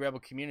in the Rebel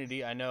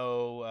community, I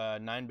know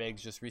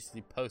Ninebags just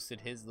recently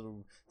posted his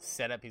little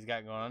setup he's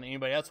got going on.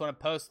 Anybody else want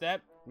to post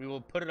that? We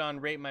will put it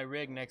on Rate My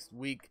Rig next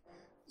week.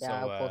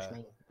 Yeah, so, I'll post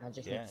mine. I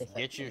just need to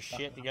get your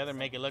shit together,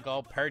 make it look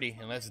all purty,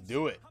 and let's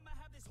do it.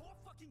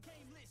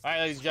 All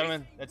right, ladies and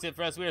gentlemen, that's it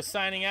for us. We are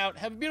signing out.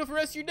 Have a beautiful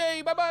rest of your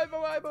day. Bye-bye,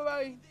 bye-bye,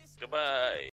 bye-bye. Goodbye.